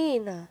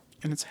insane.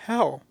 And it's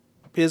hell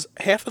because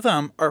half of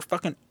them are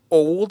fucking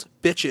old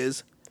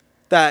bitches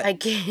that I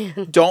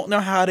can't. don't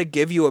know how to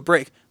give you a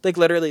break. Like,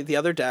 literally the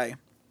other day,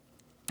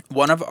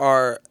 one of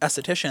our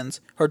estheticians,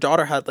 her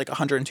daughter had like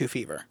 102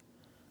 fever,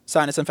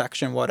 sinus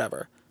infection,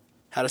 whatever,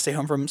 had to stay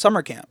home from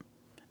summer camp,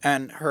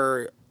 and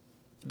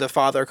the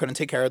father couldn't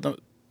take care of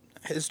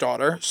his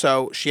daughter,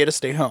 so she had to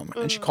stay home.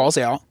 And she calls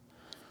out.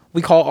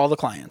 We call all the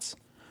clients.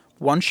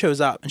 One shows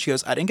up and she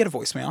goes, I didn't get a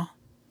voicemail.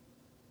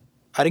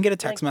 I didn't get a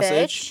text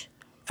message. Bitch.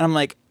 And I'm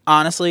like,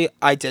 honestly,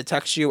 I did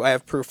text you. I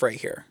have proof right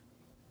here.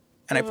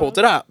 And I pulled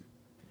it up.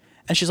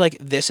 And she's like,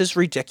 this is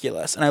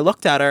ridiculous. And I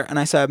looked at her and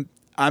I said,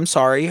 I'm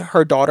sorry.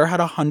 Her daughter had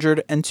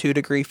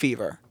 102-degree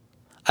fever.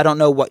 I don't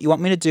know what you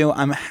want me to do.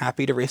 I'm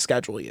happy to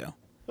reschedule you.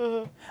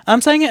 Mm-hmm.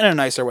 I'm saying it in a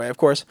nicer way, of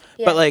course.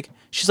 Yeah. But like,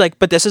 she's like,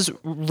 but this is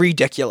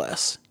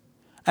ridiculous.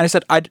 And I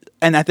said,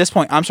 and at this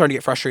point, I'm starting to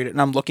get frustrated.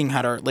 And I'm looking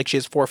at her like she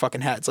has 4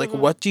 fucking heads. Like,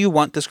 what do you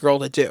want this girl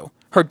to do?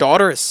 Her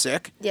daughter is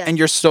sick. Yeah. And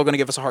you're still going to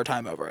give us a hard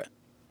time over it.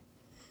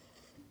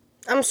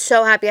 I'm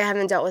so happy I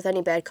haven't dealt with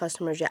any bad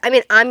customers yet. I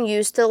mean, I'm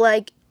used to,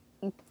 like,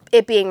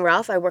 it being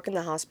rough. I work in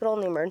the hospital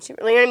in the emergency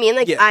room. You know what I mean?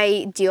 Like, yeah.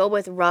 I deal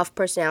with rough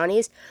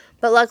personalities.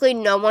 But luckily,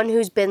 no one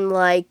who's been,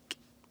 like,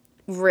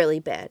 really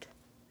bad.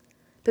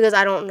 Because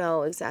I don't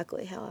know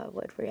exactly how I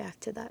would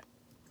react to that.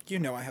 You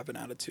know I have an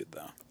attitude,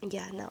 though.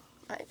 Yeah, no.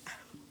 I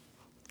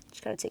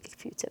just gotta take a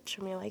few tips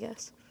from you, I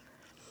guess.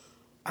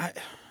 I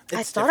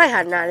thought I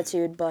had an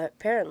attitude, but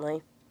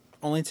apparently.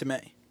 Only to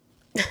me.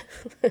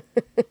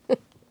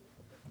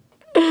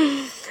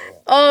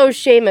 Oh,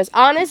 Seamus.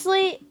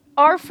 Honestly,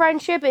 our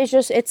friendship is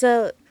just, it's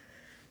a,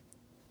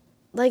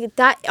 like,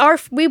 that,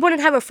 we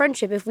wouldn't have a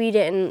friendship if we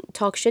didn't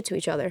talk shit to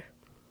each other.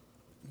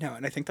 No,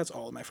 and I think that's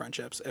all of my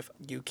friendships. If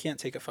you can't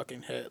take a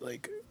fucking hit,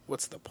 like,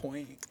 what's the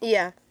point?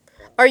 Yeah.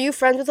 Are you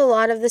friends with a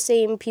lot of the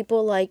same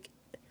people, like,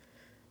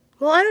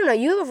 well, I don't know.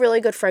 You have a really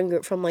good friend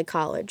group from, like,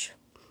 college.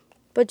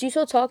 But do you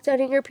still talk to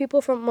any of your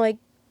people from, like,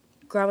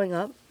 growing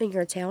up in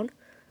your town?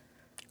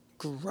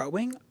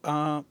 Growing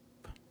up?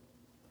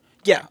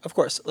 Yeah, of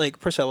course. Like,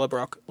 Priscilla,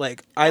 Brooke.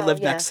 Like, I live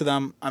next to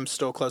them. I'm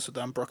still close with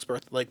them.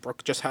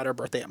 Brooke just had her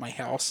birthday at my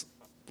house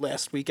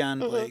last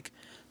weekend. Mm-hmm. Like,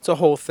 it's a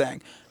whole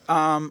thing.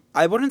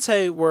 I wouldn't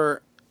say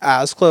we're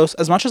as close.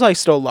 As much as I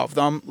still love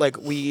them, like,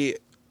 we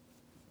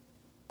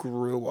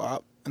grew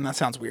up. And that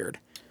sounds weird.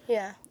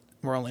 Yeah.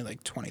 We're only,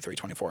 like, 23,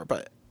 24.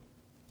 But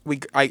we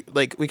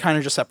kind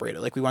of just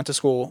separated. Like, we went to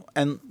school.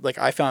 And, like,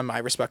 I found my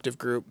respective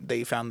group.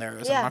 They found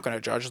theirs. Yeah. I'm not going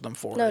to judge them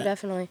for it. No,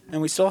 definitely.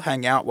 And we still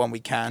hang out when we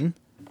can.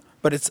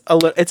 But it's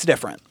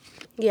different.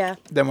 Yeah.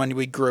 Than when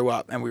we grew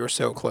up and we were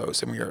so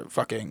close and we were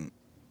fucking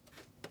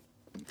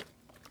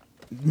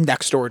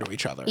next door to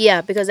each other. Yeah,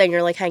 because then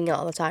you're like hanging out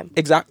all the time.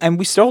 Exactly. And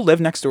we still live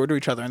next door to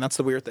each other, and that's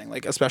the weird thing.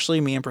 Like, especially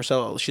me and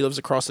Priscilla. She lives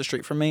across the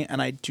street from me,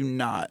 and I do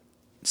not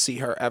see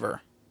her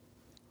ever.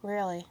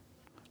 Really?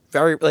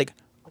 Very, like,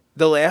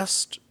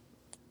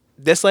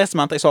 this last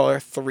month I saw her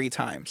 3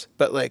 times.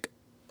 But, like,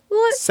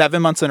 what? 7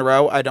 months in a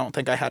row, I don't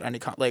think I had any,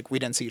 we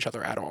didn't see each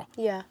other at all.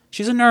 Yeah.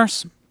 She's a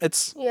nurse.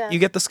 You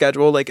get the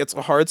schedule, like, it's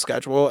a hard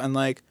schedule, and,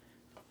 like,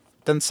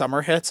 then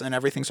summer hits and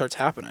everything starts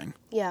happening.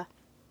 Yeah.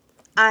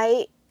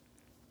 I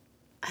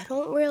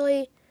don't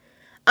really,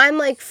 I'm,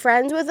 like,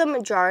 friends with a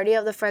majority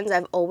of the friends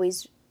I've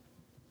always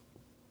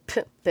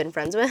been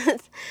friends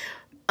with.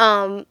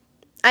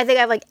 I think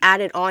I've, like,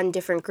 added on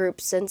different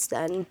groups since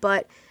then,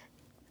 but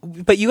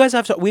you guys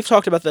we've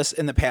talked about this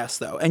in the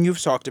past, though, and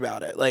you've talked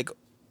about it, like,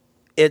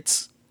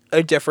 it's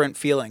a different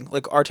feeling.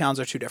 Like, our towns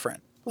are too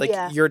different.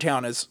 Like, your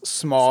town is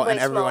small and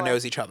everyone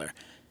knows each other.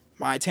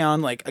 My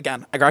town, like,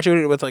 again, I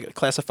graduated with, like, a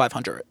class of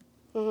 500.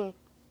 Mm-hmm.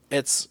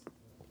 It's,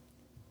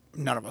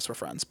 none of us were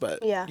friends,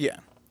 but, yeah.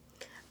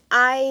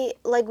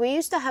 We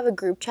used to have a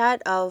group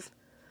chat of,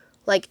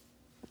 like,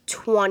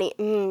 20,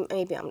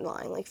 maybe I'm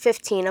lying, like,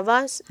 15 of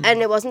us, mm-hmm.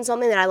 and it wasn't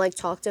something that I, like,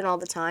 talked in all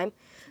the time,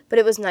 but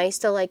it was nice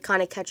to, like,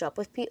 kind of catch up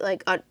with people,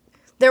 like,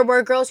 there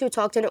were girls who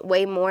talked in it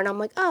way more, and I'm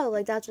like, oh,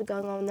 like, that's what's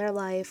going on in their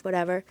life,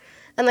 whatever.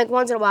 And, like,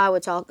 once in a while I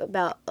would talk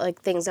about,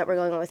 like, things that were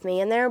going on with me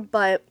in there,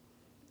 but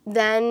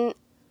then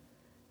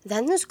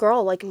this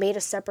girl, like, made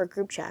a separate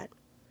group chat.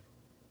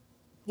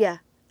 Yeah.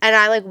 And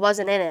I, like,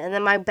 wasn't in it. And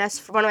then one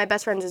of my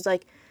best friends was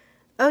like,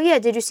 oh yeah,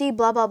 did you see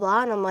blah blah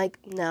blah? And I'm like,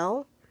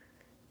 no.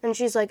 And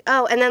she's like,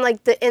 oh. And then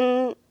like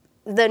in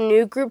the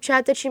new group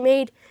chat that she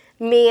made,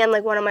 me and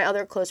like one of my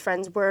other close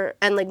friends were,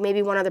 and like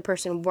maybe one other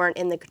person weren't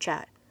in the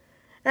chat.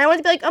 And I wanted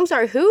to be like, I'm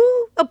sorry,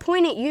 who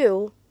appointed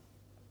you?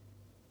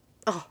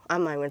 Oh,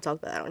 I'm not even going to talk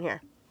about that on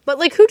here. But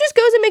like, who just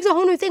goes and makes a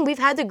whole new thing? We've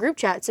had the group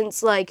chat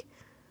since like,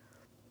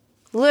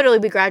 literally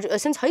we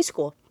graduated, since high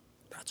school.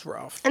 That's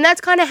rough. And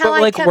that's kind of how But, I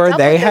like, kept were up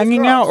they with those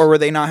hanging out girls. or were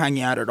they not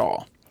hanging out at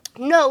all?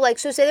 No, like,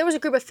 so say there was a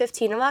group of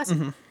 15 of us.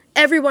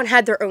 Everyone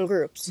had their own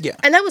groups. Yeah.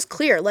 And that was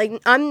clear.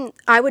 Like,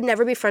 I would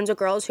never be friends with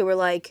girls who were,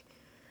 like,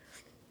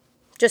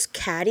 just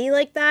catty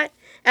like that.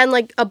 And,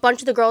 like, a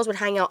bunch of the girls would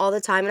hang out all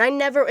the time. And I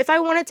never, if I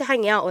wanted to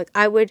hang out, like,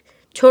 I would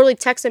totally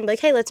text them, like,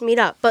 hey, let's meet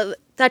up. But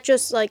that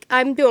just, like,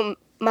 I'm doing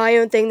my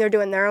own thing, they're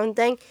doing their own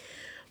thing.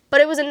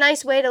 But it was a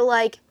nice way to,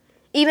 like,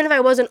 even if I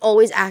wasn't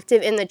always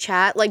active in the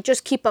chat, like,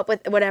 just keep up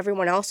with what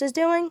everyone else is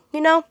doing, you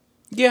know?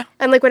 Yeah.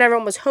 And, like, when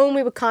everyone was home,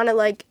 we would kind of,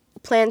 like,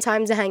 plan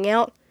times to hang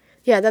out.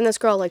 Yeah, then this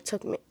girl, like,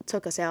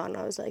 took us out, and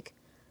I was like,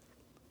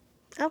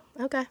 oh,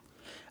 okay.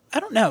 I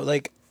don't know.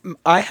 Like,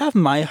 I have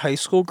my high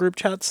school group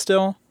chat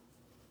still,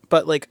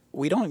 but, like,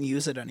 we don't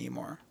use it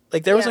anymore.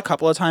 Like, there was a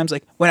couple of times,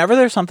 like, whenever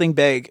there's something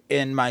big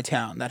in my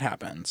town that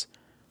happens,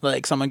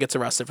 like, someone gets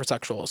arrested for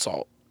sexual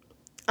assault.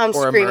 I'm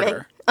or screaming. A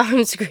murder.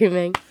 I'm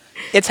screaming.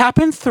 It's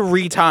happened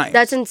 3 times.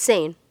 That's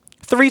insane.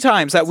 3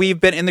 times that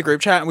we've been in the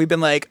group chat and we've been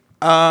like,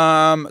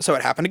 so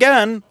it happened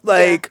again.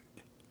 Like,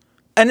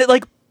 and it,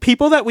 like,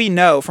 people that we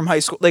know from high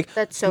school, like,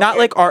 That's so not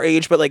weird. like our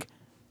age, but like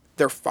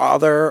their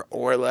father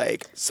or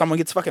like someone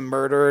gets fucking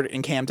murdered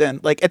in Camden.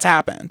 Like, it's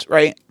happened,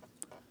 right?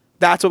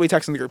 That's what we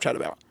text in the group chat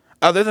about.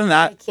 Other than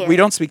that, we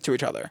don't speak to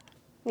each other.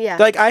 Yeah.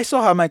 Like, I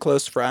still have my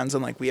close friends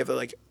and like we have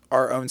like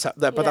our own but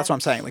Yeah. that's what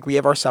I'm saying. Like, we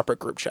have our separate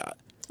group chat.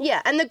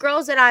 Yeah, and the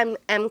girls that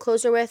am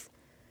closer with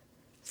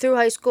through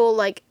high school,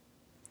 like,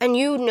 and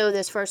you know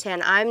this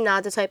firsthand, I'm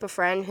not the type of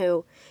friend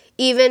who,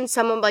 even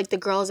some of, like, the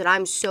girls that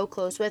I'm so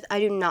close with, I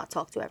do not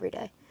talk to every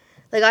day.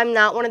 Like, I'm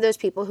not one of those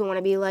people who want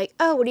to be like,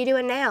 oh, what are you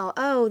doing now?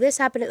 Oh, this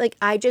happened. Like,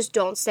 I just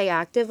don't stay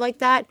active like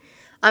that.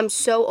 I'm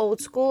so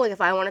old school. Like,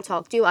 if I want to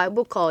talk to you, I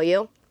will call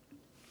you.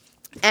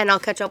 And I'll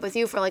catch up with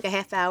you for, like, a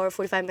half hour,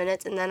 45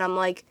 minutes, and then I'm,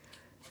 like,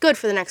 good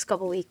for the next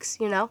couple weeks,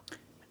 you know?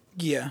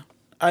 Yeah,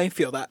 I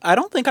feel that. I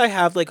don't think I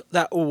have, like,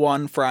 that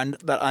one friend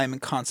that I'm in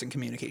constant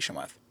communication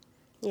with.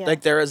 Yeah.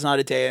 Like, there is not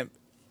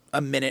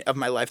a minute of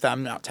my life that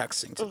I'm not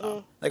texting to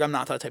them. Like, I'm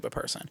not that type of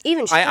person.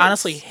 Even I streaks.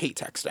 honestly hate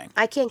texting.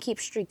 I can't keep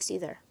streaks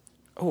either.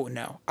 Oh,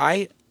 no.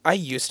 I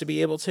used to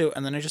be able to,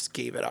 and then I just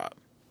gave it up.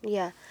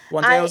 Yeah.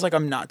 One day I was like,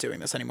 I'm not doing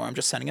this anymore. I'm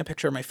just sending a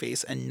picture of my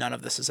face, and none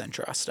of this is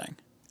interesting.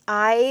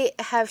 I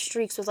have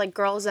streaks with, like,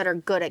 girls that are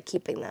good at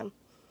keeping them.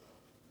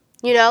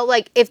 You know,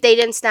 like, if they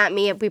didn't snap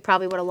me, we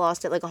probably would have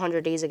lost it, like,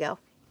 100 days ago.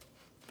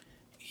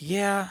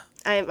 Yeah.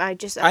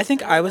 I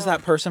think I was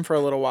that person for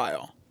a little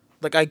while.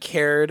 Like, I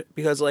cared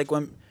because, like,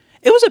 when...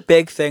 It was a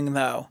big thing,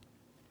 though.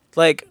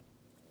 Like,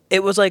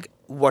 it was like,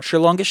 what's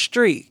your longest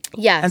streak?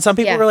 Yes. And some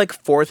people were like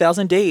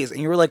 4,000 days, and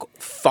you were like,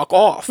 fuck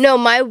off. No,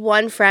 my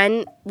one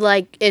friend,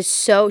 like,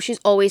 she's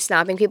always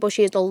snapping people.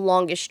 She has the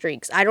longest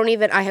streaks. I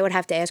would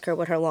have to ask her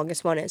what her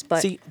longest one is,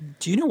 but... See,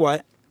 do you know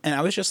what? And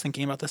I was just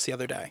thinking about this the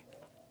other day.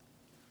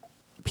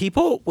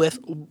 People with...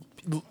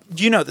 Do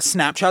you know the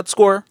Snapchat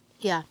score?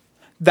 Yeah.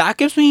 That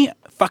gives me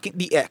fucking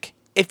the ick.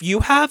 If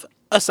you have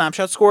a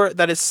Snapchat score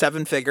that is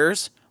 7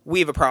 figures, we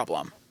have a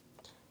problem.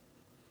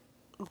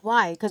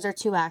 Why? Because they're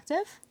too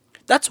active?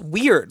 That's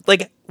weird.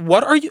 Like,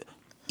 what are you...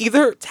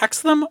 Either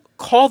text them,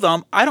 call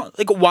them. I don't...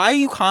 Like, why are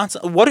you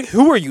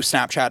who are you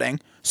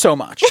Snapchatting so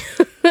much?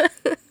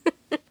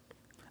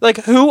 Like,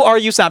 who are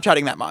you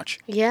Snapchatting that much?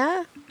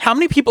 Yeah. How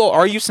many people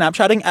are you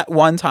Snapchatting at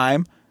one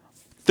time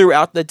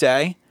throughout the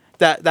day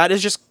that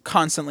is just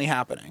constantly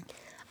happening?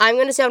 I'm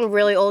going to sound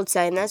really old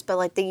saying this, but,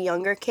 like, the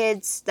younger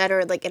kids that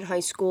are, like, in high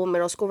school,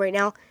 middle school right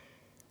now,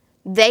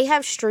 they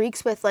have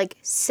streaks with, like,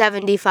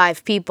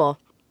 75 people.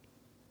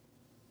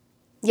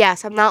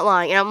 Yes, I'm not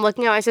lying. And I'm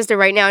looking at my sister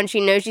right now, and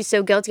she knows she's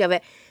so guilty of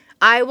it.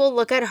 I will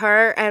look at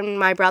her and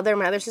my brother and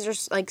my other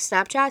sister's, like,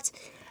 Snapchats,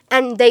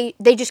 and they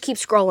just keep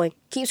scrolling,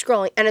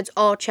 and it's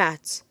all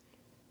chats.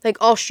 Like,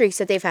 all streaks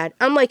that they've had.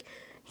 I'm like,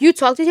 you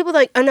talk to people,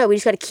 they're like, oh, no, we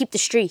just got to keep the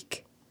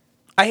streak.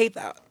 I hate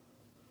that.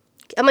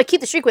 I'm like,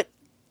 keep the streak with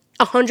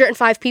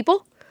 105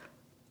 people?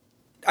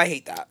 I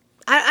hate that.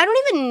 I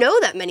don't even know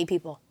that many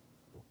people.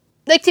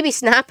 Like, to be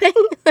snapping,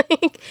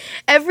 like,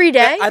 every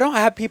day? I don't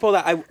have people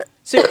that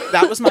See,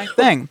 that was my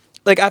thing.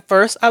 Like, at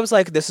first, I was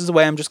like, this is the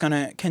way I'm just going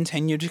to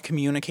continue to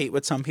communicate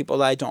with some people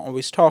that I don't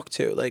always talk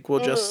to. Like,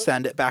 we'll just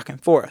send it back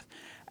and forth.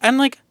 And,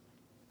 like,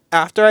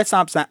 after I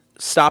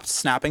stopped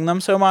snapping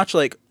them so much,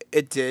 like,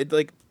 it did,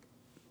 like,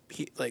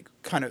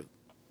 kind of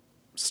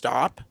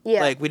stop.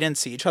 Yeah. Like, we didn't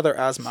see each other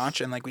as much,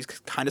 and, like, we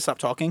kind of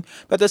stopped talking.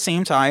 But at the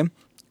same time,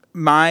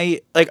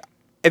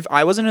 if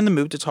I wasn't in the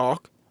mood to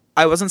talk,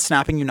 I wasn't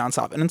snapping you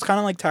nonstop. And it's kind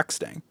of like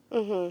texting.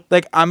 Mm-hmm.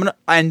 Like,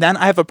 and then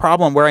I have a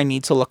problem where I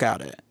need to look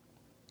at it.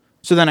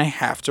 So then I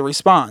have to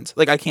respond.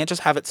 Like, I can't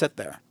just have it sit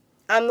there.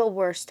 I'm the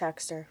worst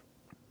texter.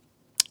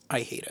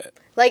 I hate it.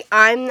 Like,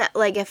 I'm not,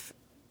 like, if,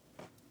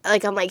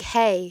 like, I'm like,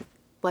 hey,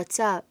 what's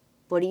up?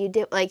 What do you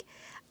do? Like,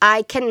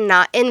 I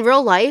cannot, in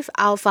real life,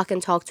 I'll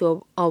fucking talk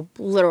to a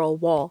literal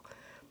wall.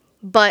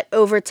 But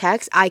over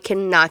text, I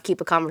cannot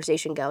keep a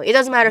conversation going. It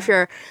doesn't matter if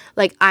you're,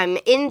 like, I'm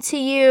into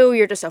you,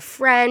 you're just a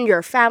friend, you're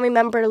a family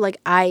member. Like,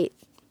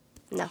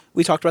 no.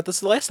 We talked about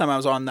this the last time I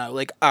was on, though.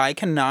 Like, I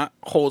cannot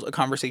hold a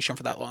conversation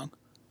for that long.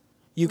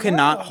 You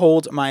cannot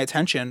hold my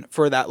attention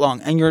for that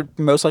long. And you're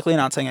most likely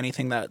not saying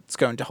anything that's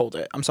going to hold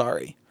it. I'm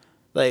sorry.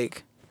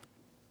 Like,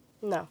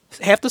 No.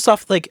 half the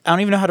stuff, like, I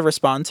don't even know how to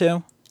respond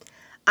to.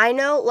 I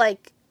know,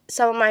 like,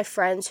 some of my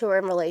friends who are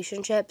in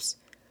relationships,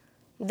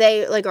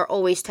 they, like, are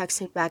always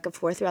texting back and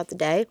forth throughout the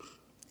day.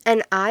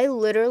 And I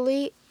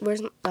literally,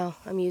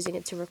 I'm using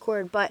it to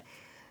record. But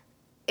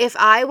if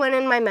I went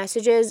in my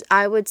messages,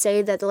 I would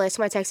say that the last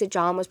time I texted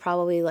John was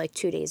probably, like,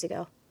 2 days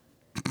ago.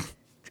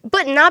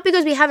 But not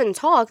because we haven't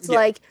talked. Yeah.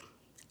 Like,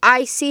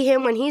 I see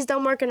him when he's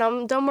done work and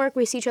I'm done work.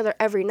 We see each other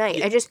every night.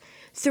 Yeah. I just,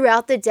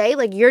 throughout the day,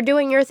 like, you're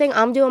doing your thing,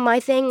 I'm doing my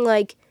thing.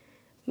 Like,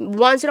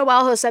 once in a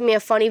while he'll send me a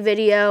funny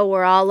video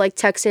or I'll, like,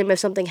 text him if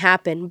something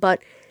happened.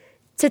 But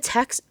to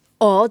text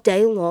all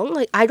day long,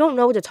 like, I don't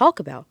know what to talk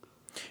about.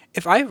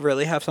 If I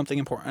really have something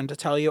important to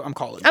tell you, I'm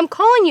calling you. I'm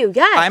calling you,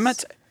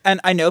 yes. And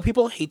I know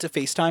people hate to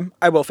FaceTime.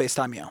 I will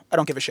FaceTime you. I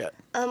don't give a shit.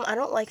 I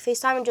don't like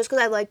FaceTime just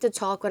because I like to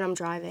talk when I'm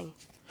driving.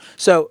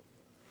 So,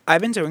 I've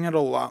been doing it a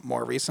lot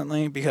more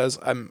recently because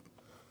I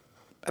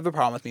have a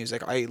problem with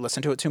music. I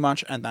listen to it too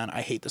much, and then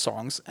I hate the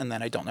songs, and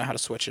then I don't know how to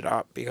switch it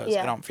up because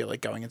I don't feel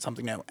like going in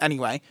something new.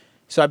 Anyway,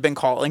 so I've been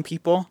calling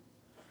people.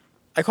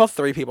 I called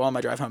 3 people on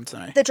my drive home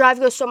tonight. The drive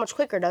goes so much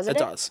quicker, doesn't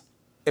it? It does.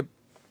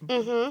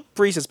 It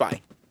breezes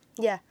by.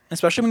 Yeah.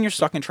 Especially when you're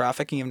stuck in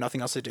traffic and you have nothing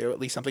else to do. At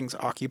least something's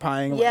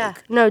occupying. Yeah.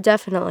 Like, no,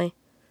 definitely.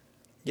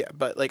 Yeah,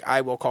 but, like,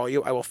 I will call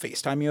you. I will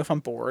FaceTime you if I'm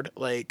bored.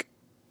 Like,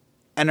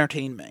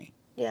 entertain me.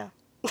 Yeah.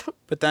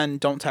 But then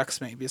don't text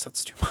me because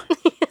that's too much.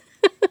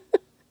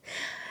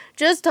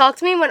 Just talk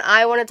to me when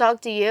I want to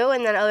talk to you,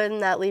 and then other than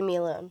that, leave me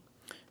alone.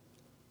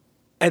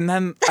 And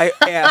then I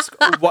ask,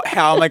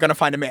 how am I going to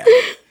find a man?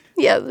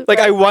 Yeah. Like,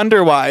 I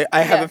wonder why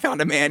I haven't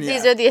found a man yet.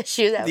 These are the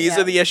issues. These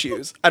are the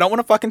issues. I don't want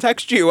to fucking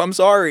text you. I'm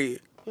sorry.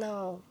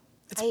 No.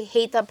 I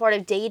hate that part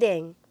of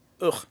dating.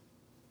 Ugh.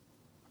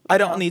 I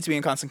don't need to be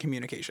in constant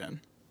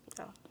communication.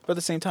 No. But at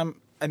the same time,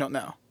 I don't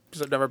know.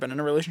 Because I've never been in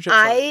a relationship, so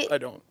I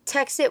don't.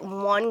 Texted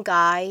one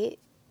guy,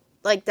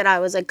 like, that I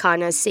was, like,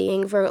 kind of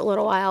seeing for a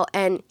little while,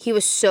 and he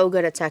was so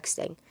good at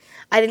texting.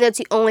 I think that's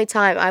the only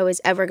time I was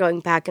ever going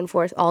back and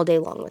forth all day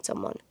long with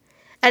someone.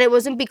 And it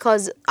wasn't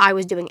because I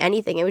was doing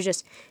anything. It was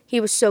just,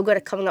 he was so good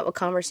at coming up with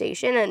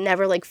conversation, and it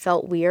never, like,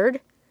 felt weird.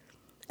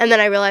 And then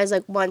I realized,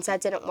 like, once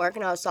that didn't work,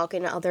 and I was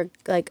talking to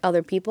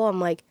other people,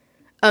 I'm like,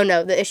 oh,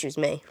 no, the issue's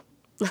me.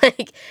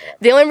 Like,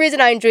 the only reason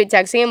I enjoyed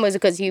texting him was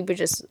because he was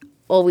just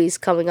always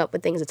coming up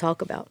with things to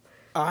talk about.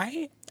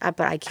 But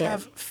I can't.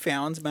 Have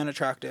found men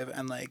attractive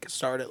and, like,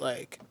 started,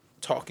 like,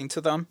 talking to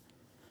them,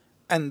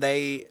 and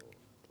they,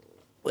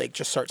 like,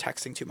 just start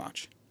texting too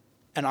much.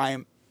 And I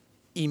am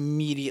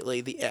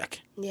immediately the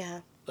ick. Yeah.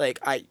 Like,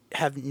 I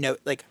have no,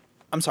 like,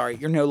 I'm sorry,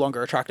 you're no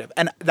longer attractive.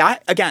 And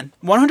that, again,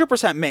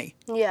 100% me.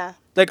 Yeah.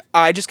 Like,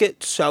 I just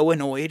get so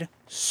annoyed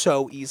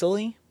so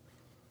easily.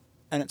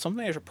 And it's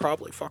something I should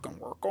probably fucking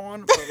work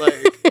on. But,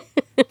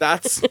 like,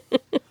 that's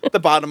the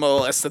bottom of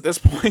the list at this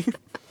point.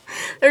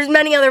 There's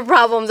many other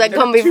problems that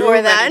come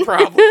before that. Many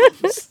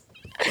problems.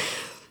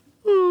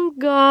 Oh,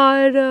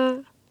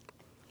 God.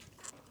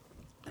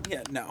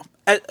 Yeah, no.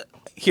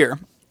 Here,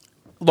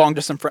 long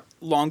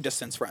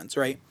distance friends,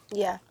 right?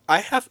 Yeah.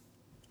 I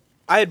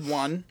had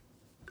one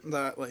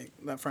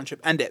that friendship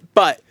ended,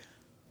 but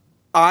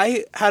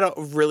I had a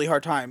really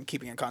hard time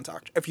keeping in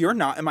contact. If you're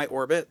not in my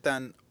orbit,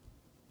 then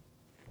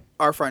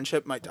our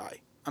friendship might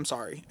die. I'm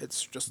sorry.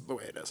 It's just the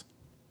way it is.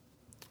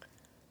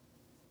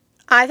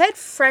 I've had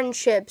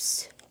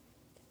friendships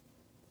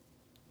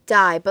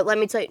die, but let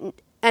me tell you,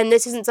 and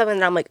this isn't something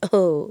that I'm like,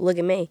 oh, look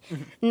at me.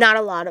 Mm-hmm. Not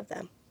a lot of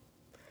them.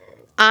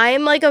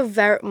 I'm like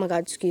oh my God,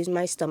 excuse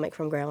my stomach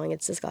from growling.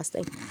 It's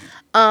disgusting.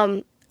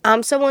 I'm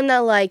someone that,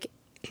 like,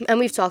 and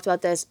we've talked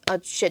about this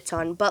a shit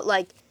ton, but,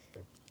 like,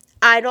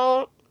 I'm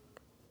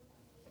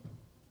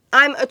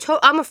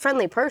a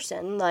friendly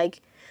person.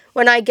 Like,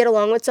 when I get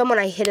along with someone,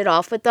 I hit it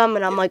off with them,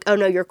 and I'm like, oh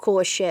no, you're cool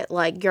as shit.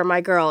 Like, you're my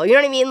girl. You know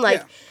what I mean?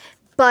 Like,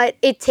 but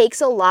it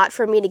takes a lot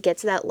for me to get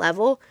to that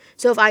level.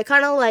 So if I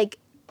kind of, like,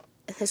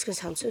 this is gonna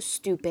sound so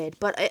stupid,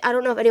 but I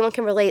don't know if anyone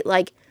can relate.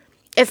 Like,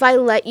 if I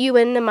let you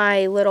into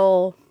my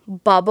little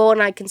bubble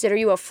and I consider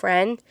you a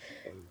friend,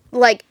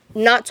 like,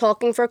 not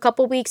talking for a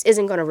couple weeks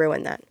isn't gonna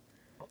ruin that.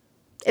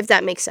 If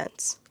that makes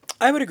sense.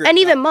 I would agree. And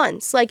even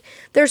months. Like,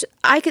 there's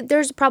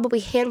probably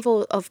a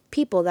handful of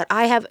people that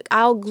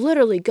I'll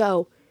literally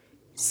go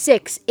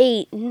 6,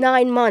 8,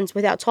 9 months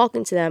without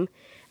talking to them.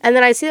 And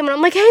then I see them and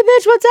I'm like, hey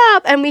bitch, what's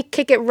up? And we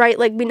kick it right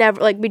like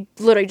we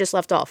literally just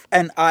left off.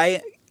 And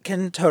I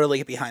can totally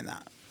get behind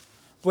that.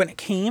 When it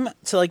came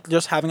to, like,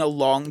 just having a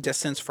long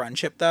distance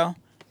friendship, though,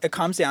 it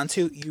comes down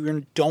to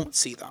you don't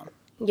see them.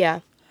 Yeah.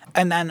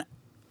 And then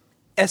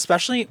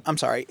especially, I'm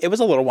sorry, it was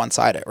a little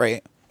one-sided,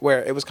 right?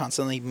 Where it was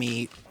constantly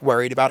me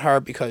worried about her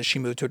because she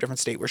moved to a different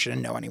state where she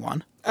didn't know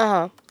anyone.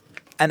 Uh-huh.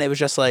 And it was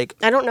just like,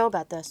 I don't know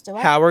about this, do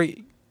I? how are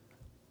you?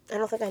 I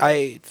don't think I know.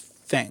 I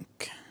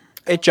think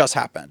it just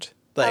happened,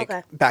 like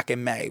Okay. back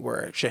in May,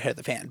 where shit hit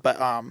the fan. But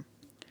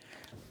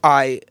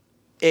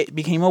it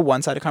became a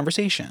one-sided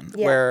conversation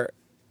where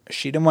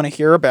she didn't want to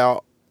hear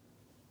about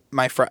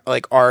my friend,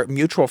 like our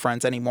mutual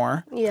friends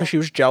anymore, because she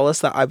was jealous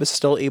that I was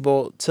still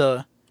able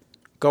to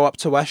go up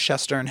to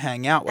Westchester and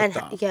hang out with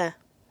them. Yeah.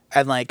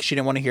 And like she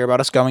didn't want to hear about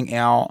us going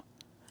out.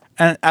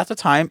 And at the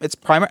time, it's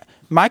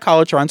my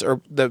college friends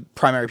are the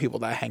primary people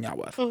that I hang out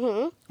with.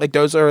 Mm-hmm. Like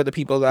those are the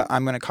people that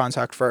I'm going to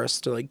contact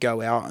first to like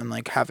go out and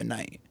like have a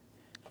night.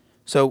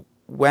 So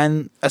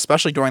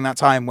especially during that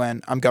time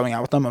when I'm going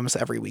out with them almost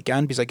every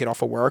weekend because I get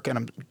off of work and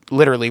I'm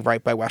literally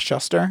right by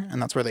Westchester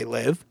and that's where they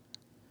live.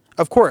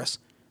 Of course,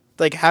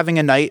 like having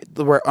a night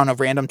where on a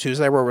random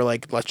Tuesday where we're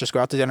like, let's just go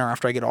out to dinner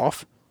after I get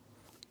off.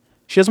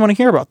 She doesn't want to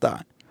hear about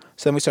that.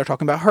 So then we start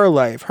talking about her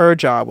life, her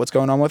job, what's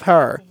going on with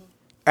her. Mm-hmm.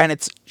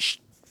 And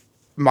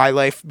my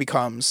life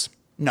becomes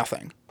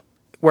nothing.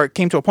 Where it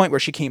came to a point where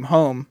she came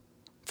home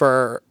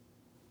for,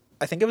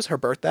 I think it was her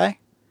birthday.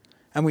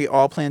 And we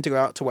all planned to go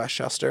out to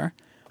Westchester.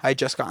 I had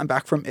just gotten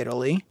back from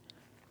Italy.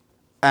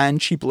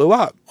 And she blew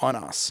up on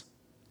us.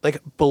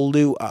 Like,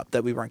 blew up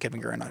that we weren't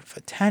giving her enough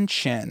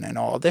attention and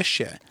all this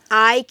shit.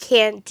 I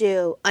can't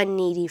do a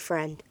needy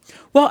friend.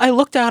 Well, I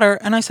looked at her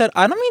and I said,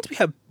 I don't mean to be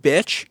a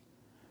bitch,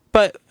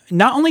 but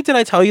not only did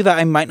I tell you that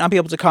I might not be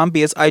able to come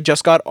because I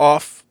just got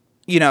off,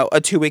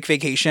 a 2-week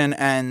vacation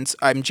and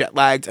I'm jet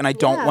lagged and I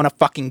don't want to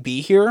fucking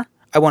be here.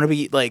 I want to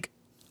be, like,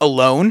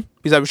 alone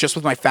because I was just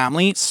with my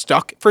family,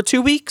 stuck for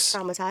 2 weeks.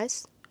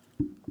 Traumatized.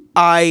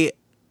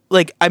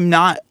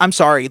 I'm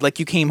sorry, like,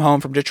 you came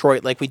home from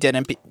Detroit, like,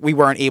 we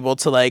weren't able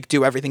to, like,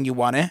 do everything you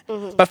wanted,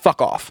 but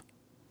fuck off.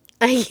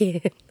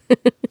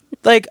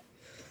 Like,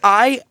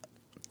 I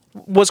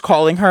was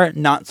calling her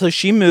so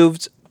she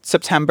moved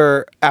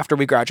September after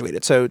we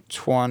graduated, so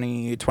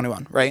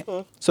 2021, right?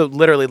 Mm-hmm. So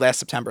literally last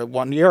September,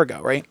 1 year ago,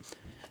 right?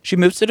 She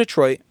moved to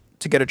Detroit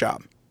to get a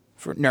job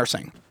for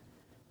nursing.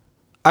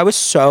 I was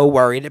so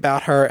worried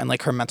about her and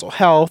like her mental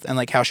health and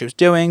like how she was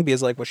doing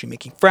because like was she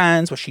making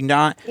friends? Was she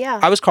not? Yeah.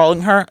 I was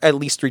calling her at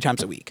least 3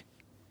 times a week,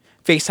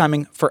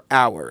 FaceTiming for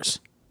hours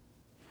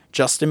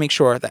just to make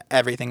sure that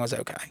everything was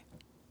okay.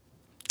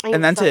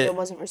 And then it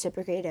wasn't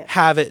reciprocated.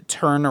 Have it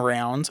turn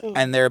around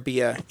and there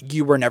be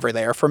you were never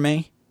there for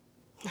me.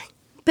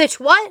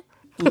 Bitch, what?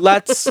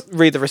 Let's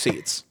read the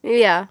receipts.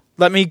 Yeah.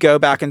 Let me go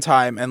back in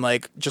time and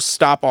like just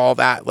stop all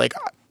that. Like,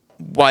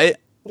 what?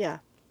 Yeah.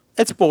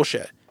 It's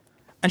bullshit.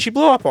 And she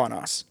blew up on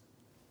us.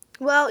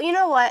 Well, you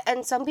know what?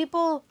 And some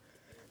people,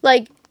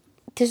 like,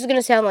 this is going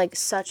to sound like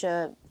such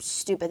a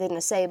stupid thing to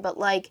say, but,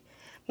 like,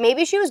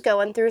 maybe she was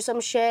going through some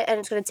shit and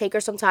it's going to take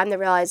her some time to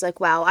realize, like,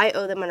 wow, I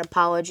owe them an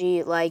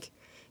apology. Like,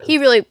 he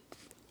really,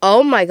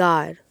 oh my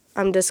God,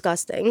 I'm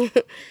disgusting.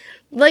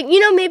 Like,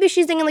 maybe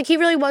she's thinking, like, he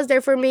really was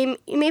there for me.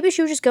 Maybe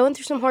she was just going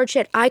through some hard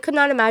shit. I could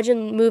not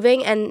imagine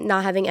moving and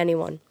not having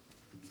anyone.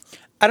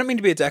 I don't mean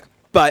to be a dick,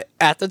 but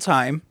at the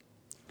time,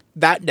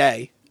 that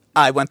day,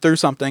 I went through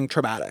something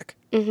traumatic.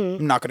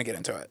 Mm-hmm. I'm not going to get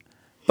into it.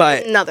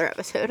 But another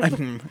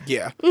episode.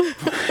 Yeah.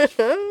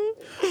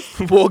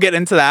 We'll get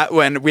into that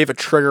when we have a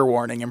trigger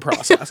warning in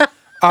process.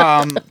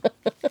 I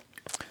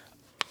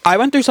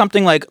went through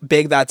something, like,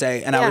 big that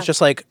day, and I was just,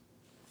 like,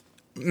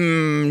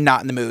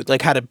 not in the mood.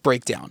 Like, had a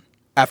breakdown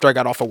after I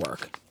got off of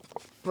work.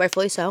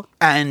 Rightfully so.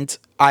 And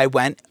I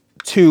went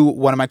to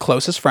one of my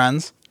closest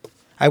friends.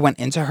 I went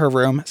into her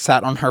room,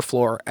 sat on her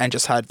floor, and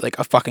just had, like,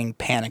 a fucking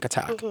panic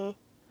attack. Mm-hmm.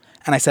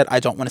 And I said, I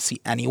don't want to see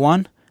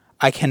anyone.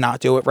 I cannot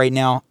do it right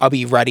now. I'll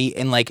be ready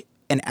in like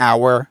an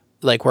hour.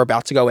 Like we're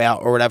about to go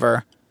out or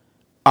whatever.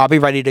 I'll be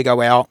ready to go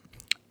out.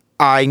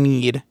 I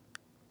need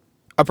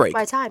a break.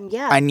 My time,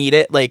 yeah. I need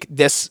it like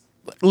this,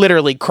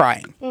 literally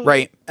crying,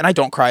 right? And I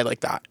don't cry like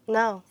that.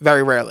 No.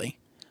 Very rarely.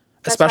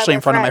 Especially in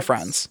front of my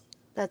friends.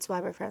 That's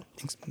why we're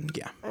friends.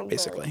 Yeah, I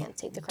basically. Really can't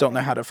take the crying. Don't know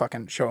how to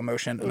fucking show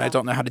emotion. And I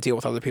don't know how to deal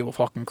with other people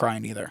fucking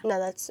crying either. No,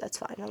 that's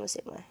fine. I'm the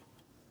same way.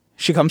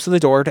 She comes to the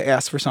door to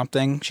ask for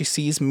something. She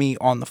sees me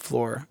on the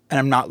floor, and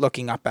I'm not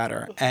looking up at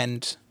her.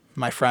 And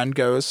my friend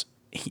goes,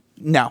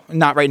 no,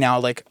 not right now.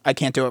 Like, I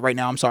can't do it right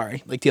now. I'm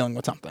sorry. Like, dealing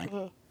with something.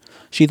 Mm-hmm.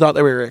 She thought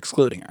that we were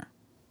excluding her.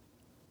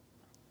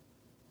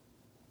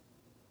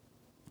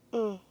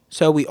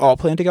 So we all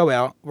plan to go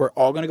out. We're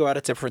all going to go out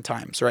at different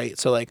times, right?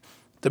 So, like,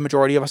 the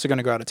majority of us are going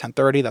to go out at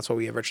 10:30. That's what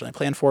we originally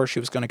planned for. She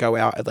was going to go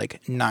out at,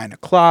 like, 9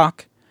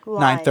 o'clock,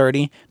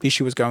 9:30, because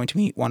she was going to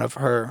meet one of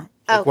her...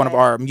 Like one of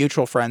our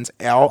mutual friends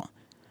out,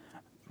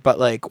 but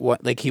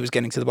like he was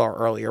getting to the bar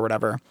early or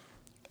whatever.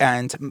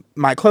 And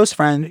my close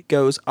friend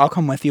goes, I'll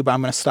come with you, but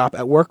I'm going to stop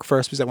at work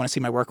first because I want to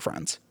see my work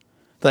friends.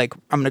 Like,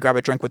 I'm going to grab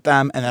a drink with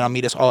them and then I'll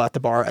meet us all at the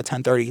bar at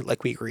 10:30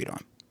 like we agreed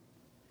on.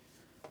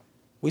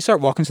 We start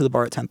walking to the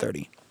bar at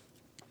 10:30.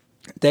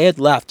 They had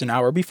left an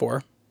hour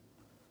before.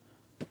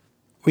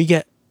 We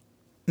get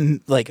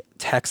like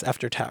text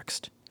after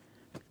text.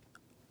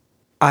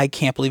 I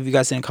can't believe you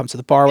guys didn't come to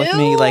the bar with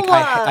me. Like, Ew.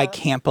 I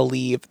can't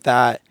believe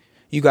that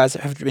you guys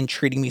have been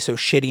treating me so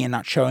shitty and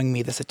not showing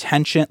me this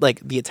attention. Like,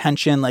 the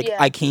attention. Like, Yeah.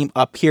 I came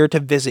up here to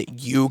visit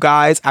you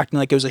guys, acting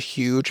like it was a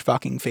huge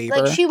fucking favor.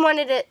 Like, she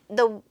wanted it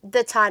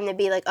the time to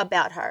be, like,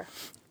 about her.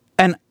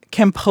 And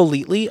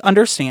completely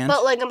understand.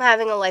 But, like, I'm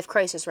having a life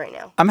crisis right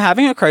now. I'm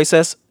having a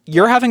crisis.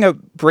 You're having a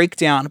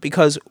breakdown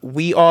because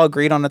we all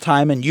agreed on the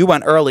time and you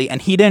went early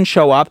and he didn't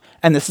show up.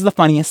 And this is the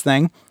funniest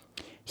thing.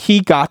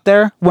 He got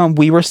there when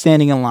we were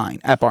standing in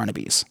line at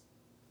Barnaby's.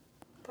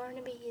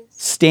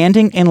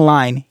 Standing in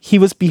line, he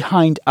was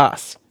behind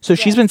us. So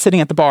she's been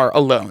sitting at the bar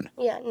alone.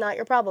 Yeah, not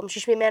your problem.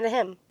 She should be mad at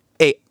him.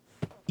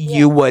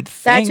 You would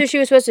think. That's who she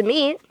was supposed to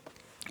meet.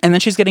 And then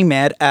she's getting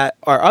mad at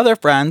our other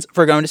friends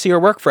for going to see her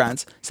work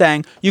friends,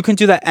 saying, you can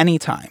do that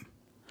anytime.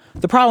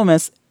 The problem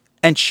is,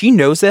 and she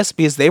knows this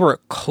because they were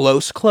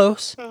close,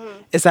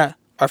 is that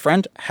our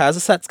friend has a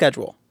set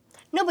schedule.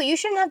 No, but you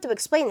shouldn't have to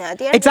explain that. At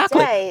the end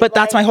Exactly. of the day, But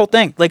that's my whole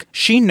thing. Like,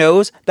 she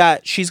knows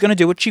that she's going to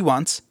do what she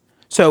wants.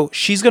 So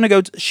she's going to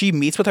go, she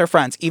meets with her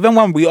friends. Even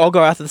when we all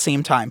go out at the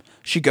same time,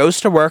 she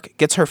goes to work,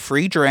 gets her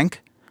free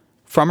drink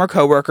from her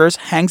coworkers,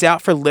 hangs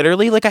out for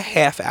literally like a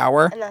half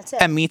hour, and that's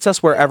it. And meets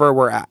us wherever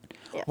we're at.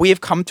 Yeah. We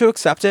have come to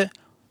accept it,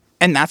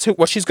 and that's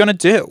what she's going to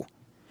do.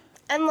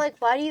 And, like,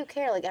 why do you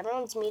care? Like,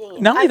 everyone's meeting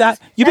you. Not only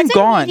that, you've been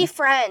gone. That's a needy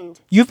friend.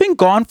 You've been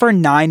gone for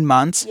 9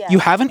 months. Yeah. You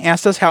haven't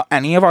asked us how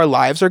any of our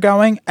lives are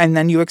going, and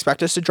then you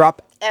expect us to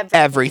drop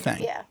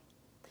everything. Yeah.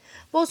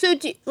 Well, so,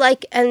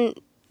 and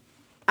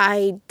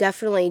I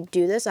definitely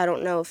do this. I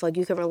don't know if, like,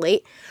 you can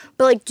relate.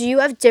 But, like, do you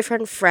have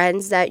different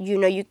friends that you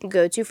know you can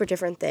go to for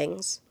different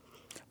things?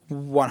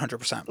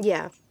 100%.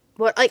 Yeah.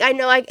 What, like, I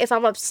know, like, if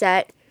I'm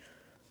upset,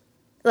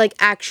 like,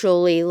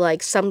 actually,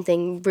 like,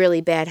 something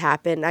really bad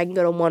happened, I can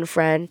go to one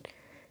friend.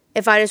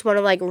 If I just want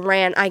to, like,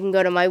 rant, I can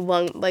go to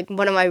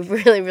one of my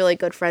really, really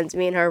good friends.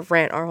 Me and her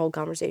rant our whole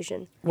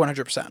conversation.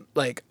 100%.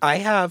 Like, I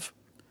have,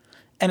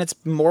 and it's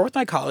more with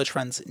my college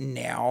friends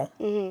now,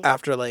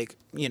 after, like,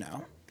 you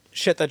know,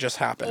 shit that just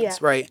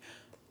happens, right?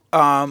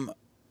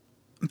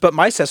 But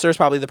my sister is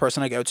probably the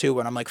person I go to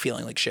when I'm, like,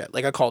 feeling like shit.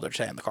 Like, I called her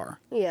today in the car.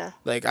 Yeah.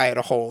 Like, I had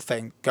a whole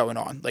thing going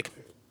on. Like,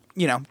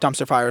 you know,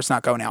 dumpster fire is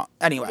not going out.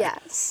 Anyway.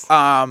 Yes.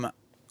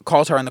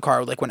 Called her in the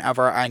car, like,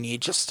 whenever I need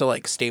just to,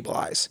 like,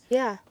 stabilize.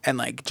 Yeah. And,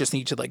 like, just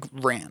need to, like,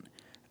 rant.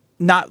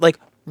 Not, like,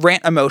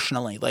 rant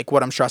emotionally, like,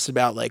 what I'm stressed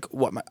about, like,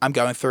 what I'm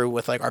going through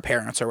with, like, our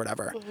parents or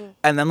whatever.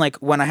 And then, like,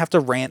 when I have to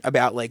rant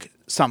about, like,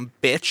 some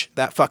bitch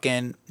that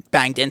fucking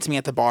banged into me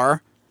at the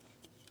bar.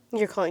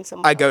 You're calling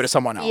someone I go to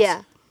someone else.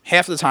 Yeah.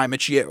 Half the time,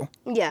 it's you.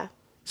 Yeah.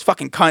 This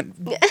fucking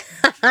cunt,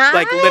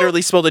 like,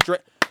 literally spilled a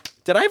drink.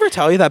 Did I ever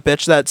tell you that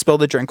bitch that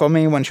spilled a drink on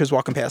me when she was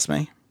walking past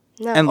me?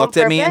 No, and looked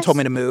at me and told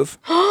me to move.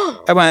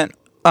 I went,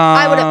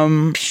 I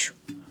would've...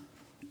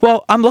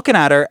 well, I'm looking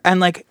at her and,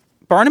 like,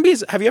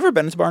 Barnaby's, have you ever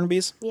been to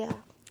Barnaby's? Yeah.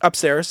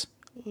 Upstairs?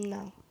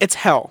 No. It's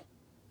hell.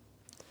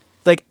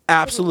 Like,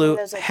 absolute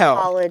Those, like, hell.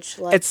 college,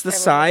 like, it's the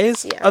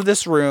size yeah. of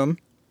this room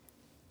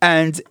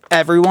and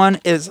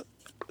everyone is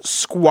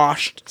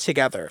squashed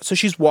together. So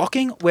she's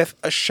walking with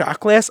a shot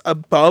glass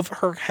above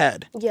her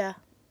head. Yeah.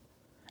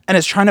 And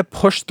is trying to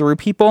push through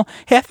people.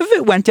 Half of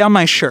it went down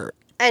my shirt.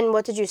 And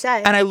what did you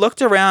say? And I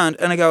looked around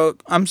and I go,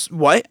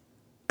 what?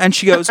 And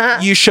she goes,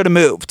 you should have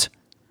moved.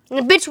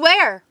 Bitch,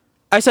 where?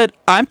 I said,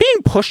 I'm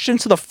being pushed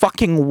into the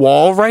fucking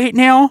wall right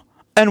now.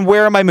 And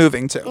where am I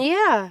moving to?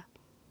 Yeah.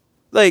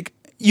 Like,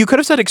 you could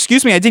have said,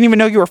 excuse me, I didn't even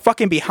know you were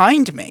fucking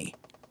behind me.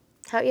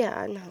 Yeah,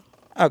 I know.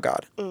 Oh,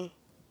 God.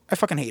 I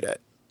fucking hate it.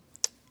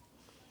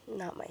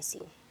 Not my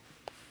scene.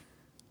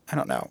 I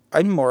don't know.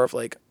 I'm more of,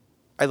 like,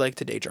 I like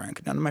to day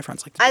drink. None of my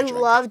friends like to day drink. I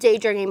love day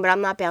drinking, but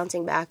I'm not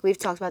bouncing back. We've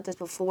talked about this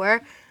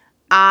before.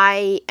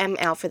 I am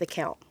out for the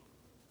count.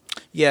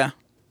 Yeah.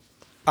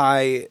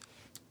 I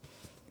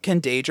can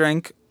day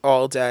drink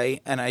all day,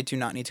 and I do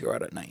not need to go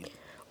out at night.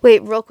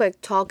 Wait, real quick.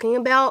 Talking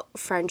about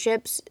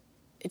friendships,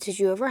 did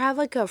you ever have,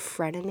 like, a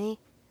frenemy?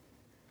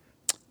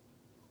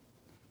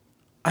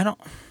 I don't...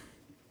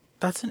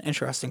 That's an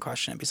interesting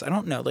question, because I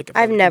don't know, like, if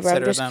I've never.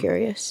 I'm just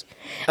curious.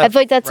 I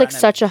feel like that's, like,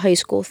 such a high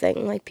school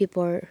thing. Like,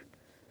 people are...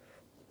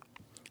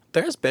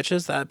 There's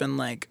bitches that have been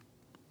like,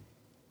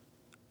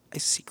 I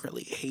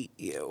secretly hate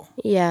you.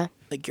 Yeah.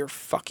 Like, you're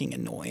fucking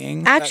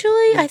annoying. Actually,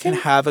 I think... can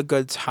have a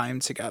good time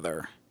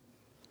together.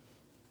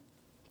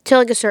 To,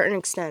 like, a certain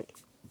extent.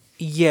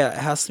 Yeah, it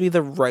has to be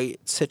the right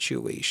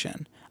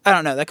situation. I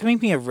don't know. That could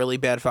make me a really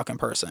bad fucking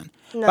person.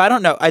 No. But I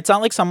don't know. It's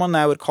not like someone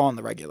that I would call on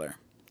the regular.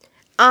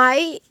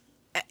 I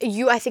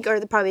think are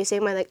probably the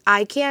same way. Like,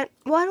 I can't...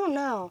 Well, I don't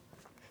know.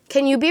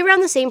 Can you be around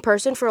the same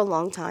person for a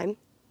long time?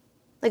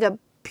 Like, a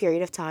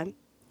period of time?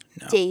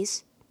 No.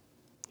 Days?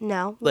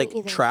 No?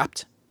 Like,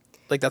 trapped?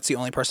 Like, that's the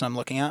only person I'm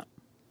looking at?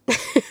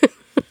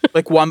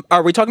 Like, one...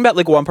 Are we talking about,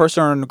 like, one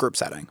person or in a group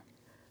setting?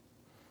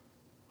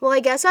 Well, I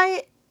guess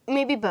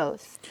maybe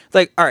both.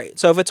 Like, all right.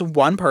 So if it's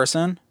one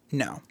person,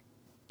 no.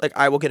 Like,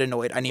 I will get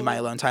annoyed. I need my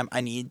alone time.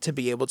 I need to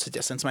be able to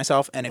distance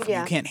myself. And if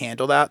you can't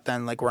handle that,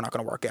 then, like, we're not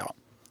going to work out.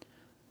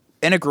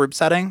 In a group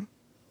setting,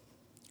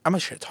 I'm a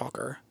shit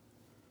talker.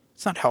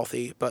 it's not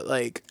healthy, but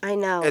like I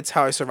know. it's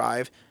how I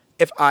survive.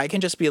 If I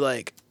can just be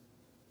like,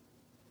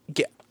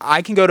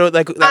 I can go to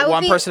like that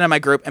one person in my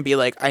group and be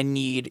like, I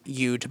need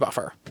you to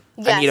buffer.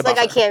 Yes, I need a buffer.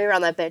 I can't be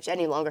around that bitch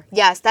any longer.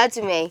 Yes, that's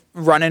me.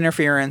 Run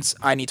interference.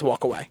 I need to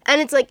walk away.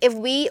 And it's like, if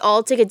we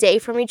all take a day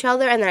from each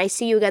other and then I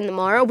see you again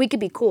tomorrow, we could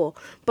be cool.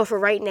 But for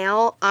right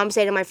now, I'm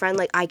saying to my friend,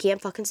 like, I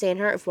can't fucking stand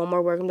her. If one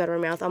more word comes out of her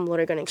mouth, I'm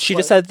literally going to explode. She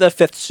just said the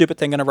 5th stupid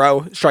thing in a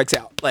row, strikes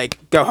out. Like,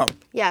 go home.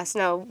 Yes,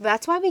 no,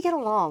 that's why we get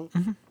along.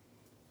 Mm-hmm.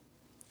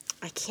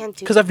 I can't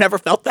do because I've never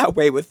felt that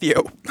way with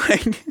you.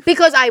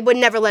 Because I would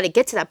never let it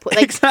get to that point.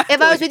 Like, exactly. If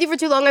I was with you for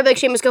too long, I'd be like,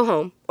 Seamus, go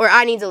home. Or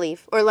I need to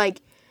leave. Or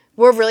like,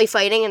 we're really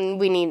fighting and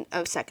we need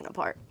a second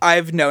apart.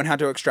 I've known how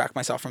to extract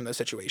myself from those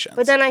situations.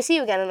 But then I see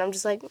you again and I'm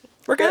just like,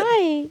 we're good.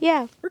 Hi.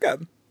 Yeah. We're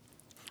good.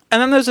 And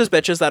then there's those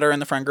bitches that are in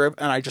the friend group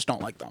and I just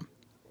don't like them.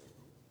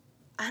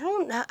 I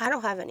don't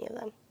have any of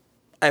them.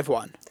 I have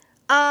one.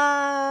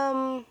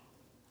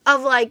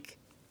 Of like,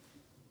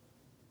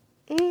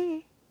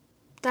 that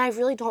I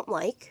really don't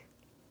like.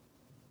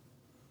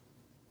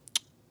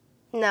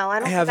 No, I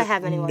don't think I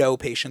have anyone. No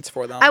patience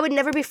for them. I would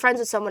never be friends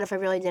with someone if I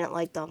really didn't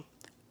like them.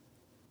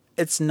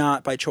 It's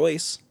not by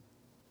choice.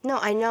 No,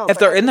 I know. If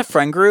they're in the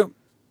friend group,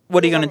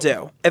 what are you going to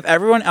do? If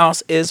everyone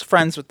else is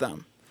friends with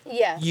them,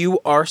 yeah, you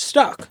are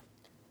stuck.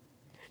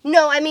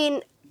 No, I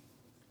mean,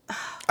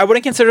 I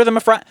wouldn't consider them a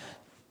friend.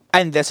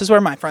 And this is where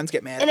my friends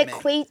get mad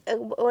at me.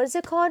 What is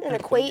it called? An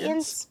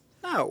acquaintance?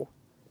 No,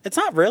 it's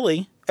not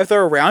really. If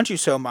they're around you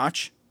so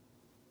much.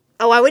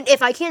 Oh, I would.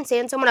 If I can't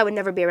stand someone, I would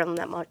never be around them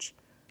that much.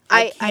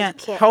 I can't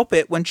help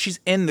it when she's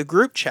in the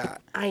group chat.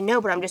 I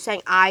know, but I'm just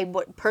saying I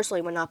would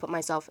not put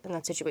myself in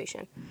that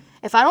situation.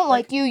 If I don't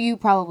like you, you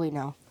probably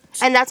know.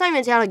 And that's not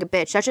even sounding like a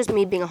bitch. That's just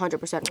me being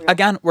 100% real.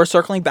 Again, we're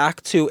circling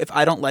back to if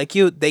I don't like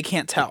you, they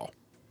can't tell.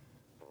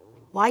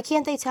 Why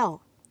can't they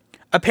tell?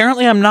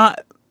 Apparently, I'm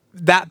not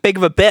that big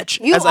of a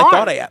bitch as I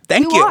thought I am.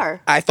 Thank you.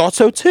 Are. I thought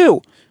so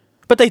too.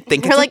 But they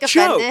think You're it's like a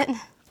joke. Offended.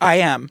 I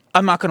am.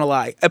 I'm not going to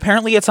lie.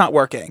 Apparently, it's not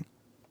working.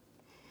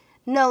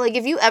 No, like,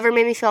 if you ever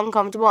made me feel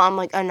uncomfortable, I'm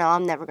like, oh, no,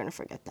 I'm never going to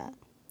forget that.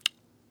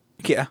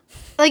 Yeah.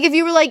 Like, if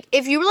you were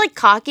like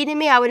cocky to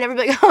me, I would never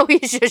be like, oh,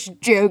 he's just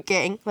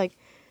joking. Like,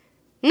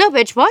 no,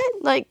 bitch, what?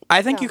 Like,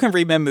 I think you can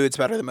read my moods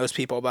better than most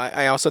people, but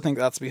I also think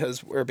that's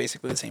because we're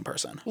basically the same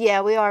person.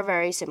 Yeah, we are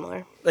very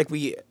similar. Like,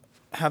 we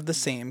have the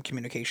same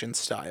communication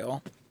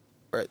style.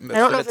 I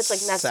don't know if it's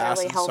like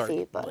necessarily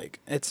healthy, but like,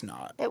 it's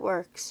not. It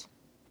works.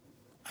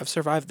 I've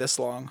survived this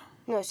long.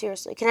 No,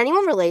 seriously. Can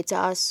anyone relate to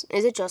us?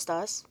 Is it just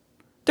us?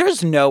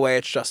 There's no way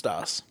it's just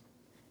us.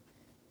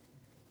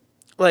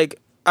 Like,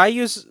 I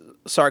use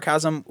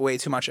sarcasm way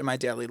too much in my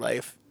daily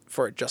life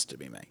for it just to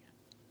be me.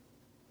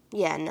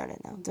 Yeah, no.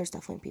 There's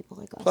definitely people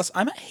like us. Plus,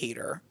 I'm a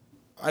hater.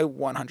 I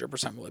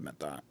 100% will admit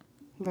that.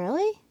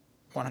 Really?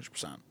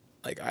 100%.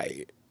 Like,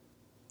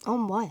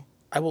 On what?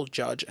 I will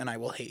judge and I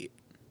will hate.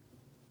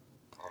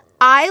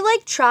 I,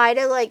 like, try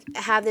to, like,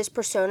 have this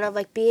persona of,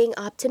 like, being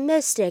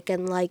optimistic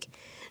and, like,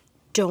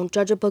 don't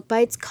judge a book by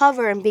its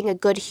cover and being a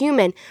good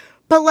human.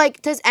 But,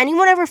 like, does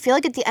anyone ever feel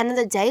like at the end of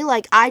the day,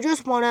 like, I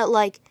just want to,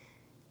 like,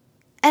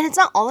 and it's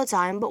not all the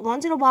time, but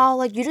once in a while,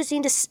 like, you just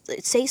need to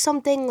say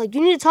something, like,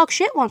 you need to talk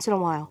shit once in a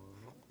while.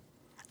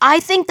 I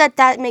think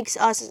that makes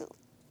us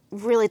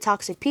really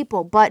toxic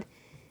people, but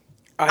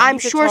I'm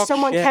sure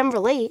someone can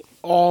relate.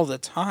 All the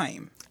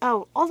time.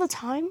 Oh, all the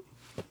time?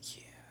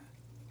 Yeah.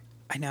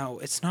 I know.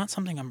 It's not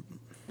something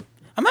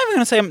I'm not even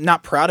going to say I'm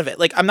not proud of it.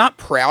 Like, I'm not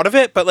proud of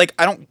it, but, like,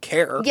 I don't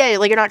care. Yeah,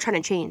 like, you're not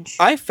trying to change.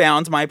 I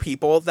found my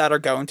people that are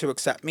going to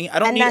accept me. I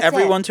don't need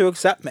everyone to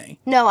accept me.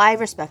 No, I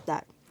respect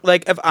that.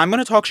 Like, if I'm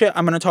going to talk shit,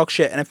 I'm going to talk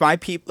shit. And if my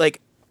people,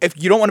 like,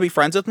 if you don't want to be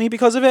friends with me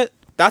because of it,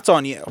 that's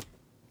on you.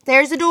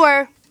 There's the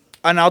door.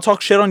 And I'll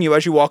talk shit on you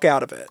as you walk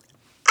out of it.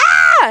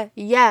 Ah!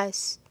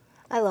 Yes.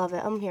 I love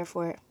it. I'm here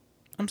for it.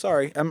 I'm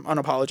sorry. I'm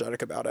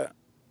unapologetic about it.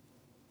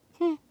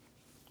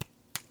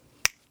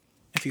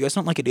 If you guys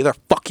don't like it either,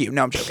 fuck you.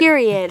 No, I'm joking.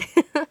 Period.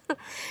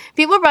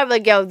 People are probably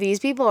like, yo, these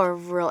people are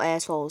real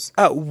assholes.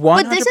 100%.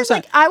 But this is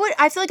like,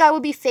 I feel like I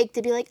would be fake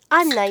to be like,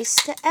 I'm nice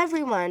to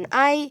everyone.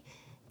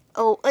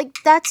 Like,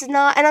 that's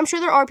not, and I'm sure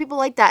there are people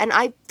like that, and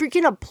I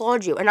freaking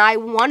applaud you, and I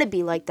want to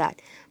be like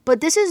that.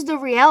 But this is the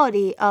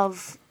reality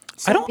of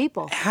some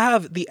people. I don't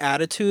have the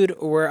attitude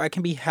where I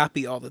can be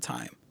happy all the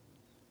time.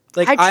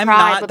 Like, I'm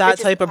not that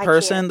type of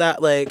person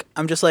that, like,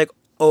 I'm just, like,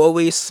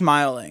 always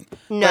smiling.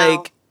 No.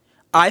 Like,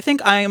 I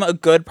think I am a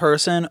good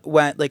person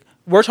when, like,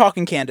 we're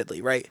talking candidly,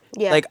 right?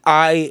 Yeah. Like,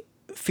 I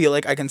feel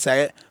like I can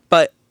say it.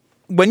 But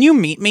when you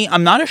meet me,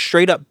 I'm not a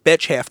straight up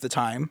bitch half the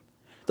time.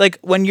 Like,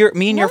 when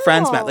me and your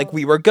friends met, like,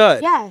 we were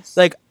good. Yes.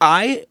 Like,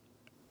 I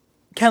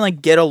can,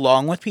 like, get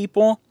along with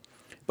people.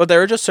 But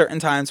there are just certain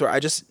times where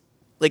I just,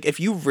 like, if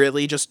you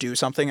really just do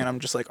something and I'm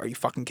just like, are you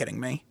fucking kidding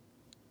me?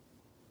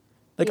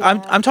 Like,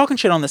 yeah. I'm talking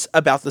shit on this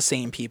about the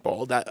same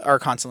people that are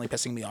constantly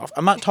pissing me off.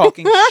 I'm not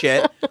talking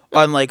shit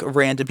on, like,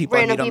 random people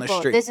I meet on the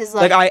street. This is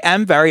like, I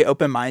am very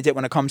open-minded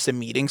when it comes to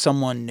meeting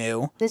someone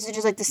new. This is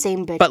just, like, the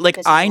same bitch. But, like,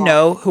 I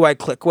know who I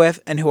click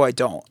with and who I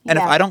don't. And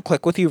if I don't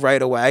click with you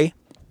right away,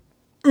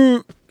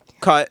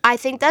 cut. I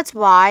think that's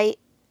why,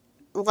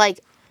 like,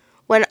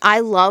 when I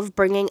love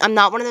bringing, I'm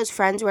not one of those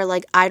friends where,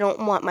 like, I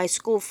don't want my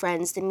school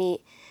friends to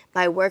meet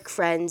my work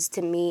friends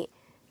to meet,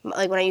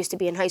 like, when I used to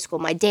be in high school,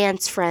 my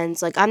dance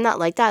friends. Like, I'm not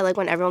like that. I like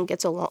when everyone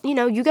gets along. You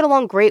know, you get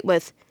along great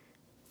with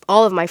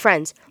all of my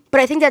friends.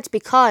 But I think that's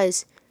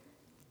because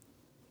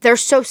they're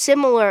so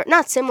similar.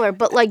 Not similar,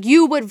 but, like,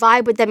 you would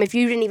vibe with them if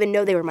you didn't even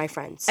know they were my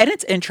friends. And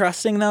it's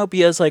interesting, though,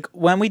 because, like,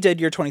 when we did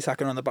your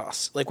 22nd on the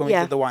bus, like, when we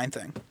did the wine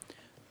thing,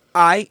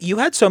 you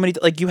had so many,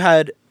 like, you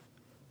had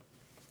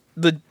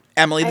the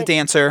Emily, the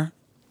dancer,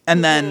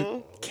 and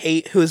then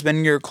Kate, who's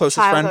been your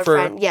closest friend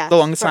for the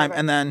longest time,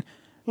 and then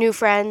new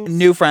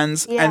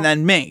friends, and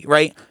then me,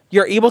 right?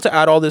 You're able to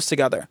add all this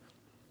together.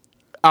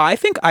 I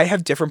think I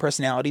have different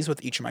personalities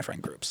with each of my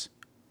friend groups.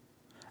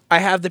 I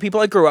have the people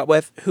I grew up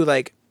with who,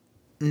 like,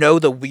 know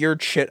the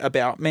weird shit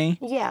about me.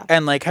 Yeah.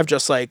 And, like, have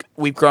just, like,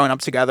 we've grown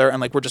up together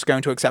and, like, we're just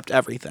going to accept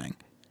everything.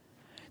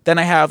 Then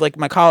I have, like,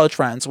 my college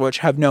friends, which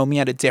have known me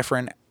at a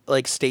different,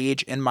 like,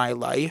 stage in my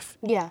life.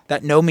 Yeah.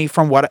 That know me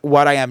from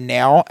what I am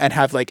now and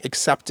have, like,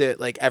 accepted,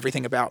 like,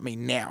 everything about me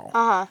now.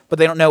 Uh-huh. But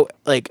they don't know,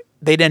 like,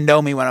 they didn't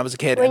know me when I was a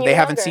kid, and they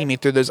haven't younger. seen me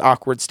through those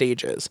awkward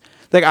stages.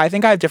 Like, I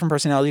think I have different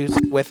personalities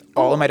with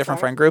all of my different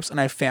friend groups, and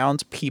I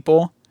found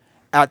people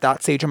at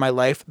that stage of my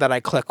life that I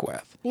click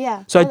with.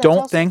 Yeah. So I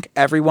don't think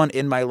everyone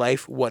in my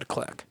life would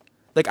click.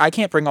 Like, I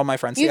can't bring all my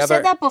friends together. You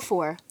said that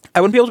before.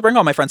 I wouldn't be able to bring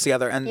all my friends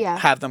together and Yeah.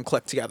 have them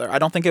click together. I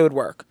don't think it would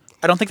work.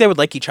 I don't think they would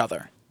like each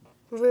other.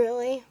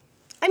 Really?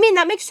 I mean,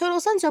 that makes total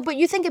sense, though. But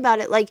you think about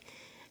it, like,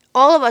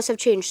 all of us have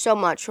changed so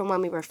much from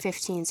when we were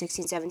 15,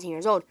 16, 17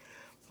 years old.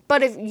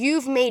 But if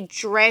you've made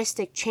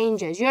drastic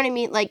changes, you know what I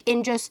mean? Like,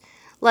 in just,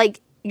 like,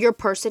 your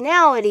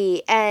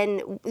personality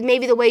and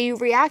maybe the way you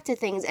react to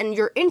things and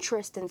your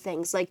interest in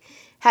things, like,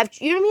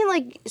 you know what I mean?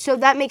 Like, so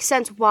that makes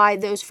sense why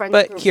those friend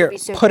groups But here, would be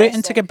so put it into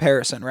drastic.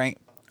 comparison, right?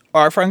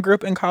 Our friend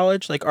group in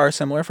college, like our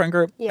similar friend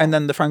group, Yeah. and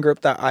then the friend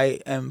group that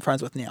I am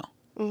friends with now.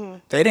 Mm-hmm.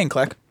 They didn't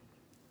click.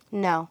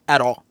 No. At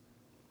all.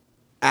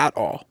 At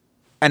all.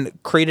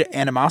 And created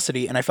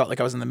animosity, and I felt like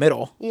I was in the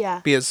middle.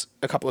 Yeah. Because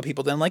a couple of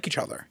people didn't like each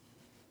other.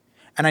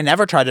 And I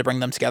never tried to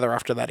bring them together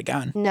after that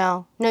again.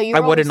 No. No, you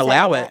I wouldn't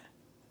allow it.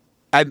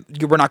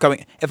 We're not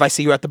going. If I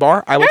see you at the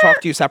bar, I will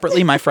talk to you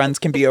separately. My friends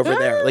can be over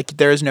there. Like,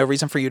 there is no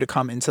reason for you to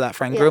come into that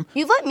friend group.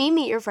 You let me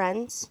meet your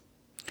friends.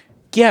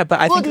 Yeah, but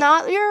I Well, think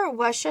not your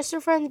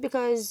Westchester friends,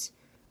 because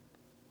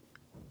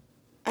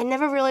I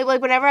never really,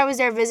 like, whenever I was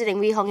there visiting,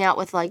 we hung out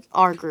with, like,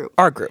 our group.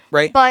 our group,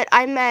 right? But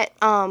I met,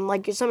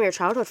 like, some of your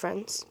childhood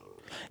friends.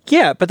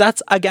 Yeah, but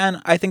that's,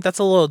 again, I think that's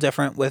a little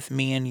different with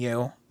me and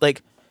you.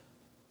 Like,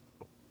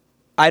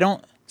 I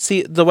don't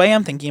see, the way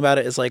I'm thinking about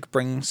it is, like,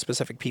 bring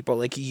specific people.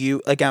 Like,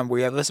 you, again,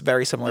 we have this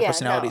very similar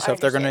personality. So if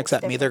they're going to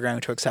accept me, they're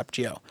going to accept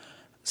you.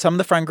 Some of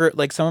the friend group,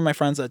 like, some of my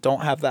friends that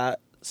don't have that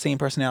same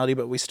personality,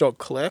 but we still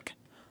click,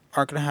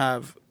 aren't going to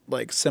have,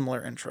 like,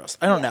 similar interests.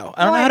 I don't know.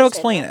 I don't know how to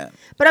explain it.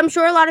 But I'm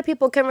sure a lot of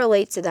people can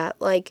relate to that.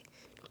 Like,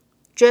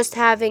 just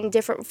having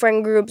different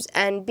friend groups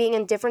and being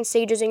in different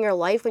stages in your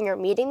life when you're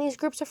meeting these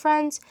groups of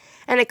friends,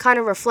 and it kind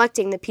of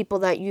reflecting the people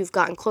that you've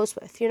gotten close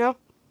with, you know?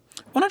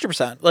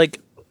 100%. Like,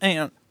 you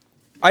know,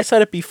 I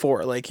said it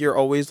before, like, you're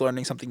always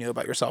learning something new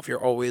about yourself.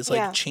 You're always,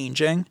 like,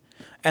 changing.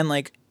 And,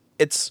 like,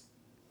 it's,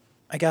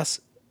 I guess,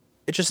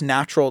 it's just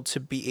natural to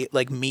be,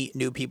 like, meet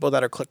new people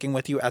that are clicking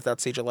with you at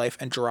that stage of life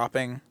and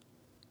dropping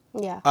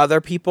other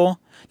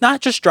people.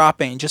 Not just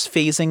dropping, just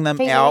phasing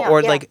them out.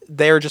 Or, like,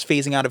 they're just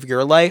phasing out of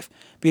your life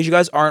because you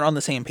guys aren't on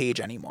the same page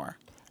anymore.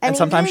 And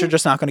sometimes you're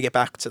just not going to get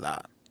back to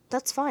that.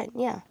 That's fine,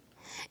 yeah.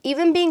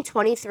 Even being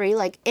 23,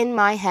 like, in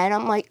my head,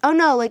 I'm like, oh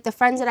no, like, the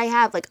friends that I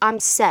have, like, I'm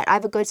set. I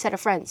have a good set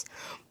of friends.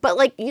 But,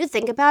 like, you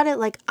think about it,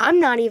 like, I'm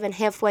not even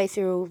halfway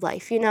through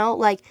life, you know?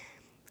 Like,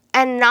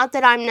 and not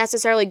that I'm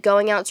necessarily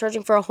going out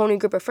searching for a whole new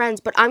group of friends,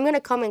 but I'm going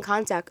to come in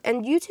contact,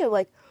 and you too,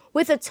 like,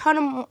 with a ton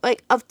of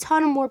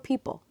more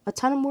people. A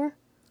ton more.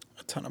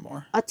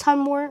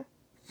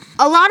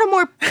 A lot of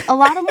more people. Just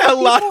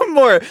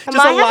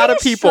a lot of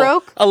people.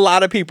 Stroke? A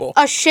lot of people.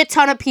 A shit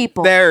ton of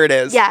people. There it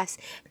is. Yes.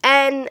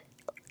 And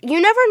you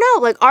never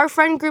know. Like, our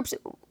friend groups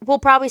will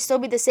probably still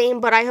be the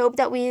same, but I hope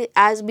that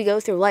as we go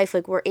through life,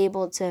 like, we're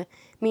able to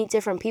meet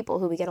different people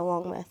who we get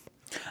along with.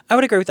 I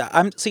would agree with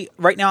that.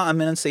 Right now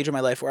I'm in a stage of my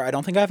life where I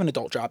don't think I have an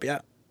adult job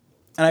yet.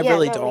 And I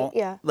really don't.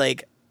 Yeah.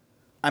 Like,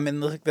 I'm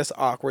in, like, this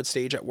awkward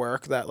stage at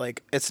work that,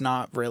 like, it's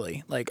not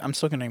really, like, I'm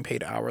still getting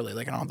paid hourly.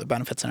 Like, I don't have the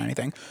benefits and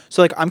anything.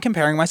 So, like, I'm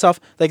comparing myself,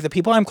 like, the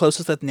people I'm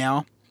closest with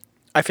now,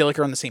 I feel like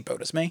are in the same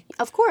boat as me.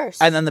 Of course.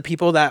 And then the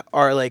people that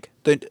are, like,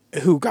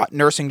 who got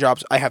nursing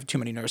jobs, I have too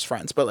many nurse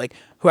friends, but, like,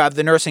 who have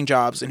the nursing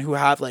jobs and who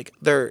have, like,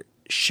 their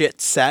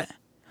shit set,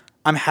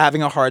 I'm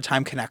having a hard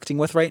time connecting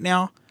with right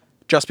now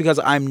just because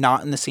I'm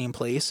not in the same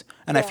place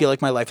and I feel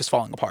like my life is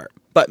falling apart.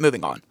 But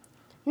moving on.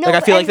 No, like,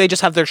 I feel like they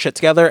just have their shit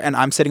together and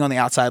I'm sitting on the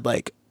outside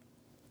like,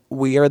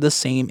 we are the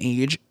same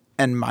age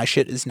and my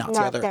shit is not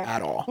together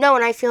at all. No,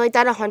 and I feel like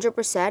that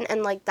 100%.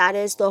 And, like, that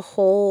is the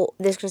whole,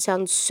 this can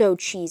sound so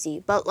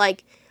cheesy, but,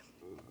 like,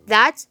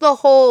 that's the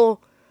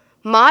whole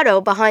motto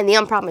behind the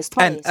Unpromised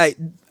 20s.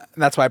 And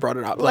That's why I brought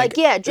it up. Like,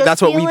 yeah, just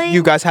that's what feeling-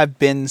 you guys have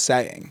been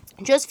saying.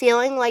 Just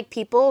feeling like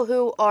people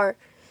who are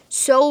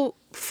so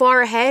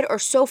far ahead or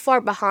so far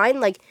behind,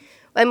 like,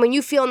 and when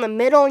you feel in the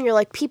middle and you're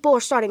like, people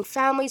are starting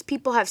families,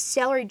 people have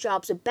salary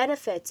jobs with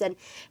benefits and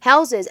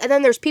houses, and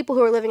then there's people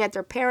who are living at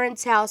their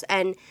parents' house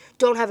and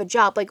don't have a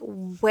job. Like,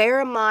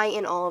 where am I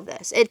in all of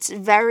this? It's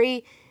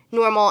very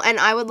normal, and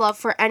I would love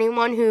for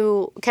anyone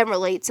who can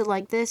relate to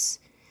like this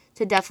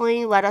to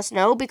definitely let us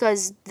know,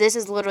 because this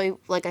is literally,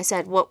 like I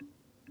said,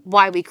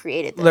 why we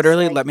created this.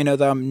 Literally, like, let me know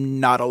that I'm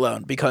not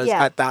alone, because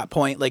Yeah. at that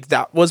point, like,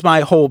 that was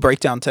my whole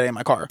breakdown today in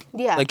my car.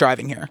 Yeah. Like,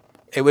 driving here.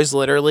 It was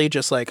literally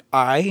just like,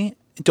 I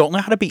don't know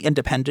how to be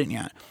independent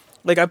yet.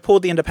 Like, I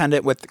pulled the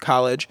independent with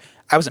college.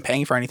 I wasn't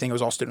paying for anything. It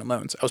was all student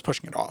loans. I was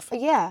pushing it off.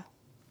 Yeah.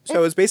 So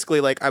it was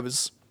basically like I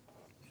was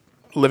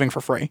living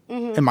for free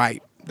in my,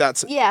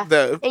 that's Yeah,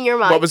 in your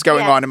mind, what was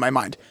going yeah. on in my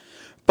mind.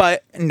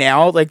 But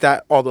now, like,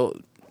 that, all the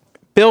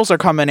bills are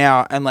coming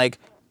out, and like,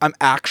 I'm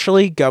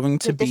actually going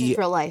to This be is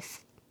real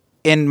life.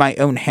 in my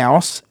own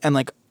house, and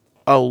like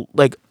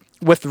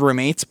with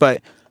roommates,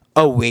 but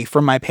away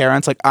from my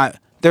parents. Like,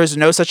 there's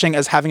no such thing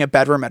as having a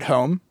bedroom at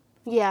home.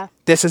 Yeah.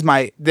 This is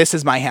my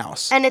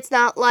house. And it's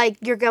not like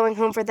you're going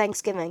home for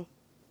Thanksgiving.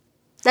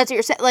 That's what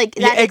you're saying. Like,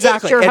 Yeah,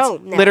 exactly. It's your It's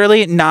home now.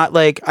 literally not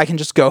like I can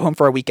just go home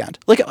for a weekend.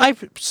 Like, I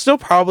still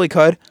probably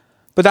could,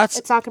 but that's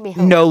It's not going to be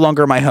home. no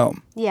longer my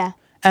home. Yeah.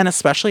 And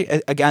especially,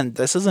 again,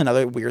 this is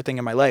another weird thing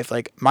in my life.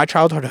 Like, my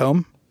childhood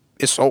home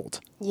is sold.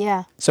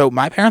 Yeah. So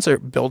my parents are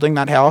building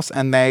that house,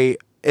 and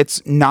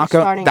it's not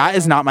going. starting That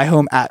is over. not my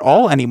home at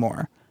all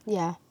anymore.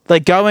 Yeah.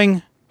 Like,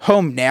 going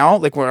home now,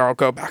 like where I'll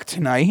go back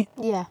tonight,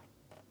 Yeah.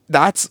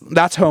 that's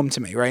home to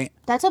me, right?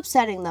 That's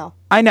upsetting, though.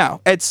 I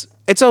know. It's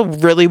a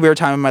really weird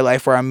time in my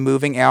life where I'm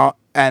moving out,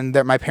 and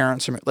that my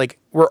parents are, like,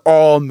 we're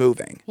all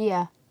moving.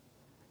 Yeah.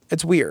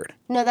 It's weird.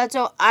 No, that's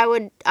all.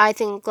 I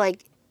think,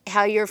 like,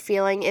 how you're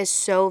feeling is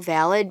so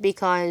valid,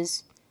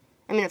 because,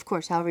 I mean, of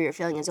course, however you're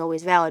feeling is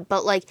always valid,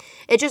 but, like,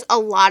 it's just a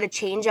lot of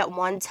change at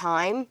one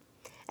time.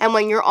 And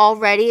when you're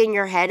already in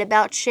your head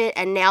about shit,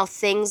 and now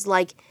things,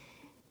 like,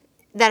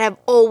 that have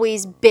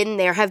always been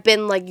there, have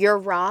been, like, your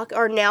rock,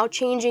 are now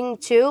changing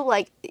too.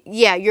 Like,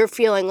 yeah, you're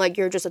feeling like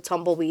you're just a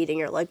tumbleweed, and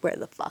you're like, where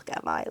the fuck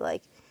am I?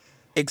 Like,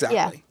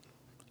 Exactly.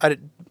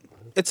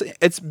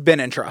 It's been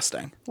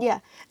interesting. yeah.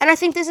 And I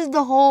think this is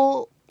the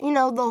whole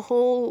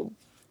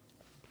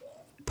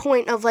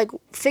point of, like,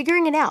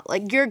 figuring it out.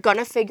 Like, you're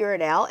gonna figure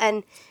it out,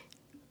 and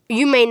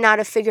you may not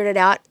have figured it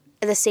out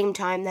at the same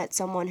time that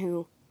someone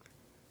who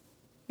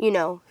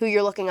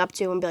you're looking up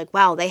to and be like,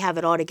 wow, they have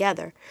it all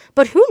together.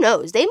 But who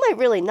knows? They might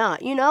really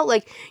not,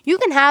 Like, you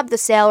can have the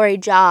salary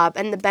job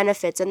and the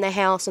benefits and the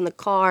house and the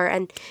car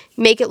and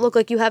make it look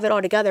like you have it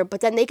all together,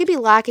 but then they could be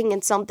lacking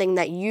in something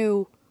that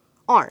you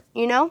aren't,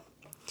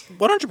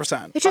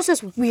 100%. It's just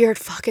this weird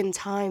fucking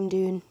time,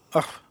 dude.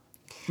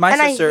 My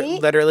And I sister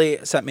hate- literally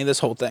sent me this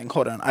whole thing.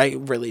 Hold on. I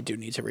really do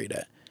need to read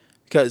it,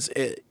 because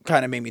it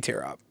kind of made me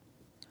tear up.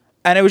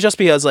 And it was just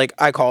because, like,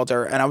 I called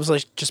her, and I was,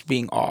 like, just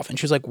being off. And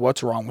she was like,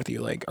 what's wrong with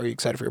you? Like, are you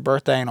excited for your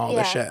birthday and all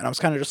this Yeah. shit? And I was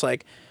kind of just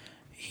like,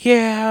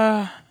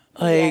 yeah.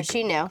 Like, Yeah,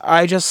 she knew.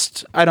 I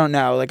don't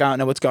know. Like, I don't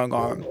know what's going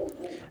on.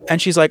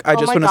 And she's like, I Oh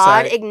just my want to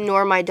God, say.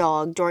 ignore my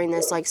dog during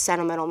this, like,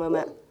 sentimental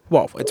moment.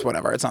 Well, it's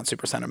whatever. It's not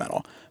super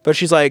sentimental. But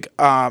she's like,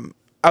 I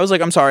was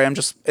like, I'm sorry.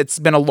 It's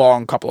been a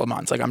long couple of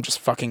months. Like, I'm just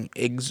fucking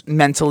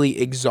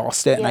mentally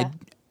exhausted, Yeah. and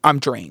I'm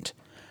drained.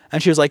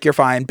 And she was like, you're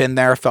fine. Been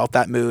there, felt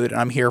that mood. And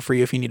I'm here for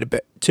you if you need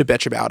to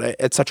bitch about it.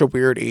 It's such a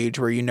weird age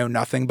where you know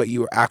nothing, but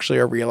you actually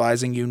are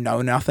realizing you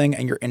know nothing,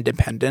 and you're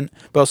independent,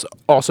 but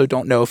also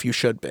don't know if you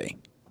should be.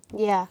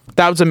 Yeah.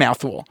 That was a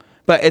mouthful.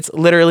 But it's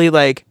literally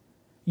like,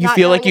 you Not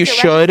feel knowing like you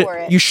if you're ready for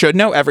it. you should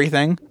know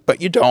everything,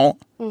 but you don't.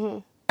 Mm-hmm.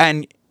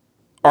 And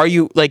are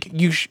you, like,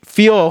 you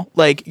feel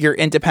like you're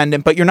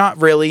independent, but you're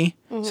not really,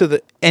 Mm-hmm.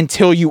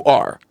 until you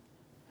are.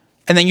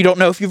 And then you don't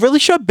know if you really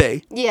should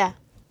be. Yeah.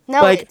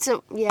 No, Like,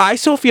 yeah. I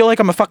still feel like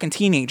I'm a fucking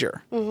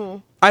teenager. Mm-hmm.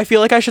 I feel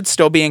like I should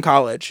still be in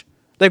college.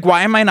 Like,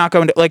 why am I not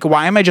going to, like,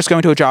 why am I just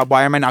going to a job?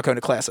 Why am I not going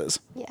to classes?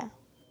 Yeah.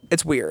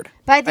 It's weird.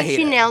 But I think hate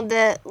she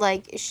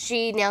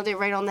it. nailed it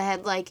right on the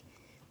head. Like,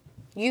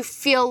 you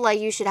feel like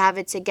you should have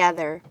it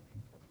together,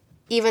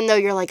 even though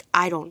you're like,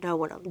 I don't know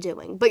what I'm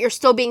doing. But you're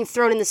still being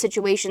thrown into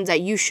situations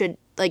that you should,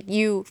 like,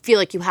 you feel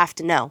like you have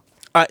to know.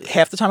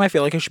 Half the time I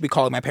feel like I should be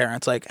calling my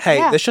parents, like, hey,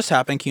 Yeah. this just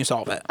happened. Can you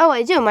solve it? Oh,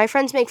 I do. My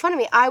friends make fun of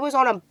me. I was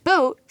on a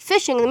boat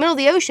fishing in the middle of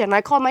the ocean, and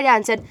I called my dad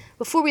and said,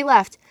 before we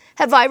left,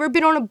 have I ever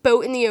been on a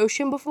boat in the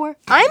ocean before?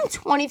 I'm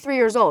 23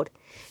 years old.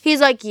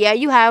 He's like, yeah,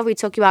 you have. We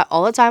took you out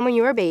all the time when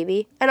you were a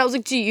baby. And I was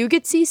like, do you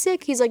get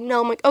seasick? He's like,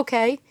 no. I'm like,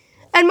 okay.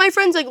 And my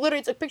friends, like,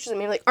 literally took pictures of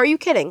me. Like, are you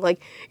kidding? Like,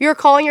 you're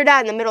calling your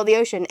dad in the middle of the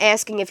ocean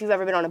asking if you've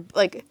ever been on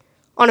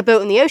a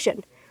boat in the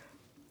ocean.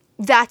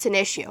 That's an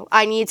issue.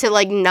 I need to,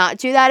 like, not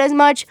do that as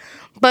much.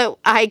 But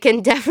I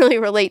can definitely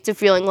relate to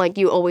feeling like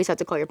you always have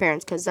to call your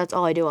parents, because that's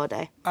all I do all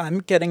day. I'm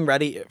getting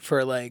ready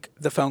for, like,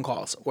 the phone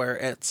calls where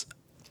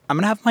I'm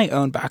going to have my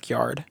own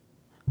backyard.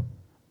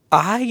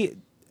 I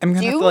am going Do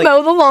to you have to, like,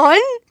 mow the lawn?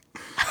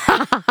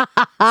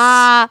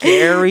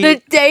 Scary.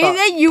 The day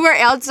that you were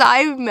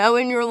outside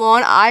mowing your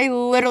lawn, I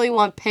literally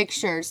want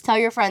pictures. Tell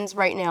your friends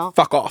right now.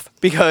 Fuck off.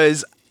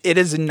 Because it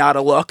is not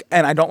a look,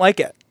 and I don't like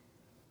it.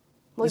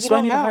 Well, This you is why I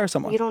don't need to know. hire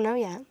someone. You don't know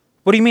yet.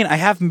 What do you mean? I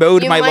have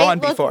mowed my lawn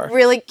look before.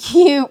 really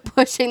cute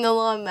pushing the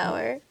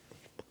lawnmower.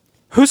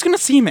 Who's going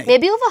to see me?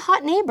 Maybe you have a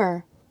hot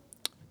neighbor.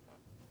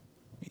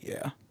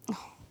 Yeah.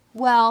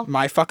 Well,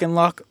 My fucking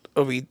luck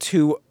will be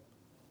two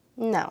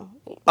no.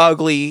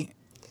 ugly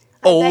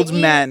old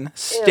men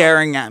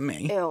staring at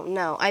me. Ew,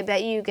 no. I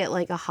bet you get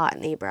like a hot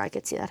neighbor. I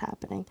could see that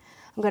happening.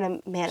 I'm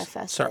going to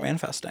manifest Start it.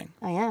 manifesting.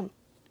 I am.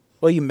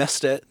 Well, you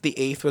missed it. The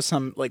 8th was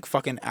some like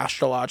fucking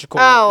astrological,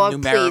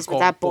 numerical please with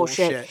that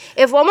bullshit.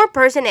 If one more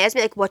person asked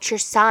me like, "What's your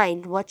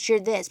sign? What's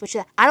your this? What's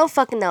your that?" I don't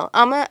fucking know.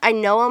 I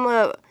know I'm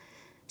a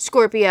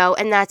Scorpio,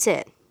 and that's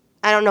it.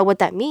 I don't know what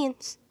that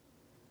means.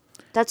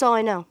 That's all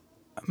I know.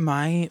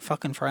 My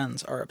fucking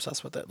friends are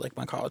obsessed with it. Like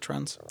my college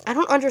friends. I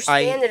don't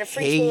understand it. It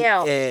freaks me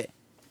out. It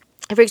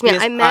freaks me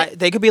out.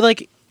 They could be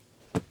like,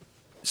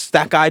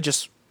 that guy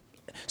just.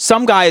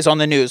 Some guy is on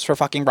the news for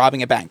fucking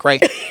robbing a bank,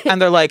 right?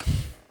 And they're like,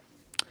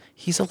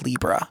 he's a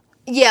Libra.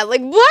 Yeah,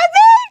 like what,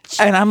 bitch?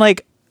 And I'm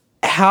like,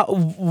 how?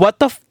 What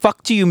the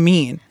fuck do you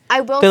mean?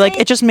 I will. They're like,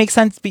 it just makes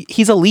sense.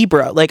 He's a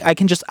Libra. Like I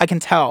can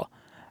tell.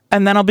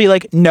 And then I'll be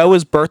like,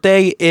 Noah's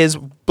birthday is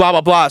blah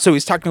blah blah, so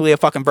he's technically a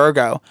fucking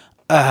Virgo.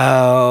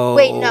 Oh,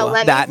 wait, no,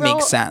 that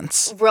makes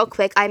sense. Real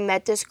quick, I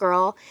met this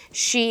girl.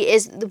 She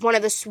is one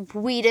of the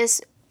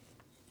sweetest.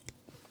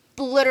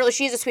 Literally,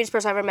 she's the sweetest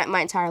person I've ever met in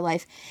my entire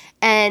life.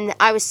 And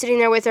I was sitting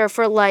there with her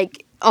for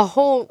like a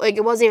whole, like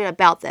it wasn't even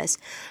about this,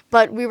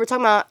 but we were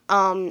talking about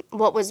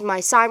what was my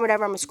sign,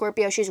 whatever. I'm a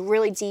Scorpio. She's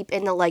really deep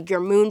into like your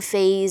moon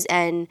phase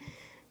and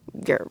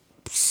your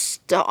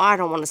I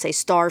don't want to say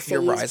star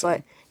phase,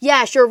 but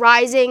yes, your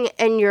rising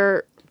and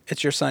your.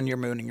 It's your sun, your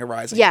moon, and your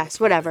rising. Yes,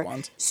 whatever.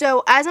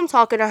 So as I'm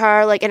talking to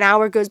her, like an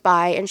hour goes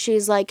by, and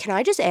she's like, "Can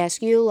I just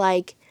ask you,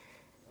 like,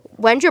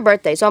 when's your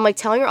birthday?" So I'm like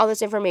telling her all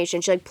this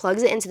information. She like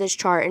plugs it into this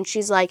chart, and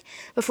she's like,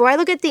 "Before I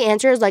look at the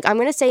answers, like I'm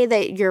gonna say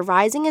that your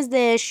rising is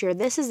this, your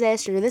this is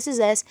this, your this is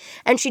this,"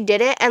 and she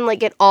did it, and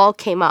like it all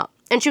came up,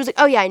 and she was like,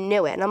 "Oh yeah, I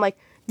knew it," and I'm like,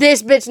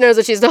 "This bitch knows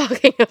what she's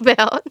talking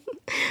about."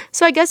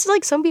 So I guess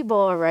like some people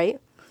are right.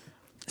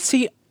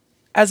 See,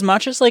 as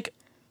much as like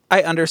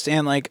I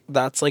understand like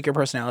that's like your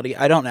personality,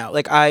 I don't know.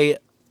 Like I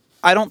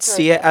don't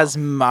see it as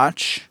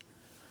much.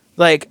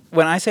 Like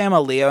when I say I'm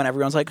a Leo and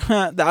everyone's like,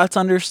 that's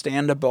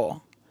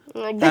understandable.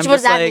 Like, bitch, what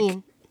does that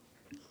mean?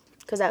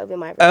 Because that would be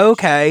my version.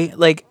 Okay,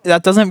 like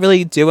that doesn't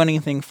really do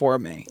anything for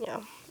me. Yeah.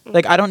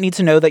 Like I don't need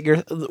to know that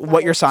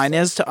what your sign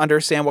is to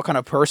understand what kind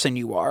of person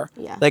you are.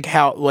 Yeah. Like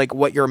how like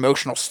what your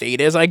emotional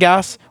state is, I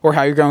guess, or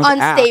how you're going to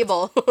act.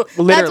 Unstable.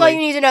 That's all you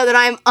need to know, that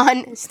I'm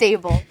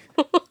unstable.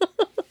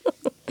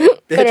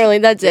 Literally,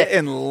 that's it.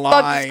 In line.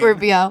 Fuck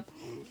Scorpio.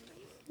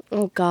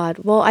 Oh God.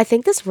 Well, I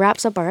think this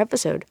wraps up our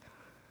episode.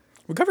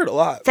 We covered a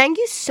lot. Thank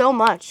you so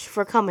much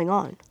for coming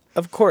on.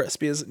 Of course,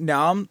 because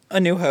now I'm a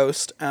new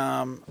host.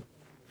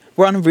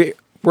 We're on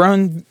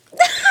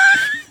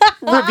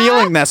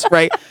revealing this,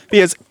 right?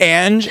 Because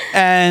Ange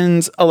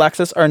and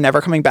Alexis are never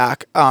coming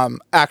back.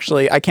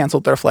 Actually, I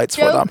canceled their flights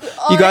for them.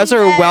 You guys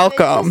are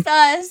welcome.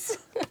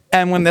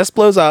 And when this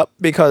blows up,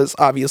 because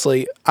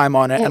obviously I'm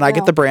on it and I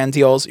get the brand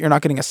deals, you're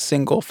not getting a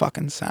single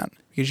fucking cent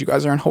because you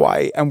guys are in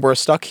Hawaii and we're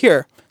stuck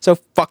here. So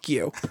fuck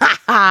you.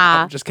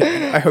 I'm just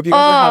kidding. I hope you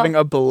guys are having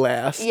a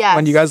blast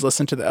when you guys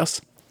listen to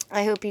this.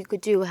 I hope you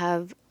do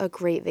have a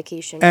great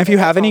vacation. And if you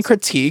have any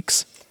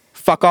critiques,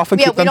 fuck off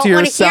and keep them to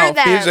yourself.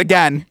 Because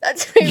again,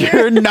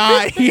 you're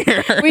not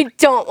here. We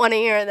don't want to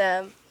hear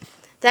them.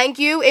 Thank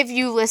you if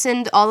you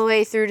listened all the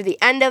way through to the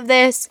end of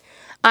this.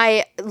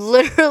 I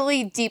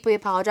literally deeply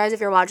apologize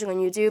if you're watching on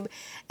YouTube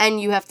and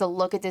you have to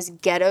look at this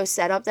ghetto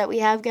setup that we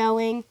have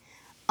going.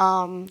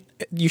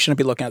 You shouldn't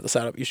be looking at the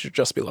setup. You should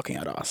just be looking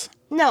at us.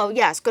 No,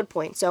 yes, good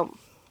point. So,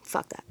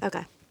 fuck that.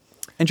 Okay.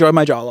 Enjoy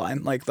my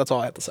jawline. Like, that's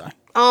all I have to say.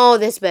 Oh,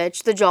 this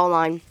bitch. The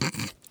jawline.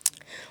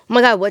 Oh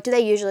my God, what does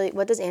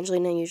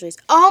Angelina usually say?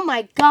 Oh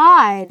my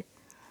God.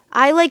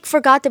 I, like,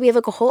 forgot that we have,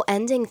 like, a whole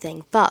ending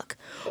thing. Fuck.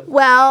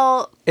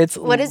 Well,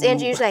 what does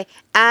Angie usually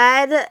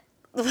say?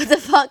 What the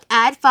fuck?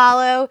 Add,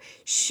 follow,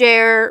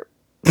 share.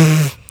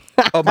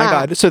 Oh my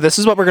God. So this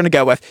is what we're going to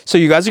go with. So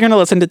you guys are going to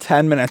listen to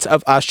 10 minutes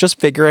of us just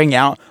figuring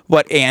out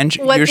what Ange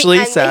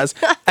usually says.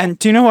 And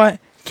do you know what?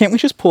 Can't we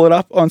just pull it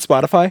up on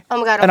Spotify?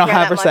 Oh my God, and I'll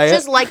have her say it.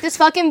 Just like this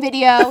fucking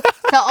video.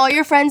 Tell all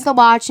your friends to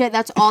watch it.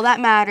 That's all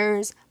that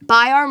matters.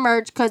 Buy our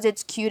merch because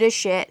it's cute as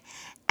shit.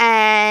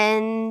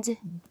 And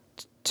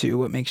do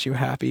what makes you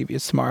happy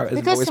because tomorrow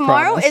isn't always promised. Because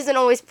tomorrow isn't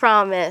always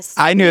promised.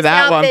 I knew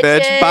that one,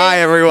 bitch. Bye,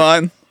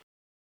 everyone.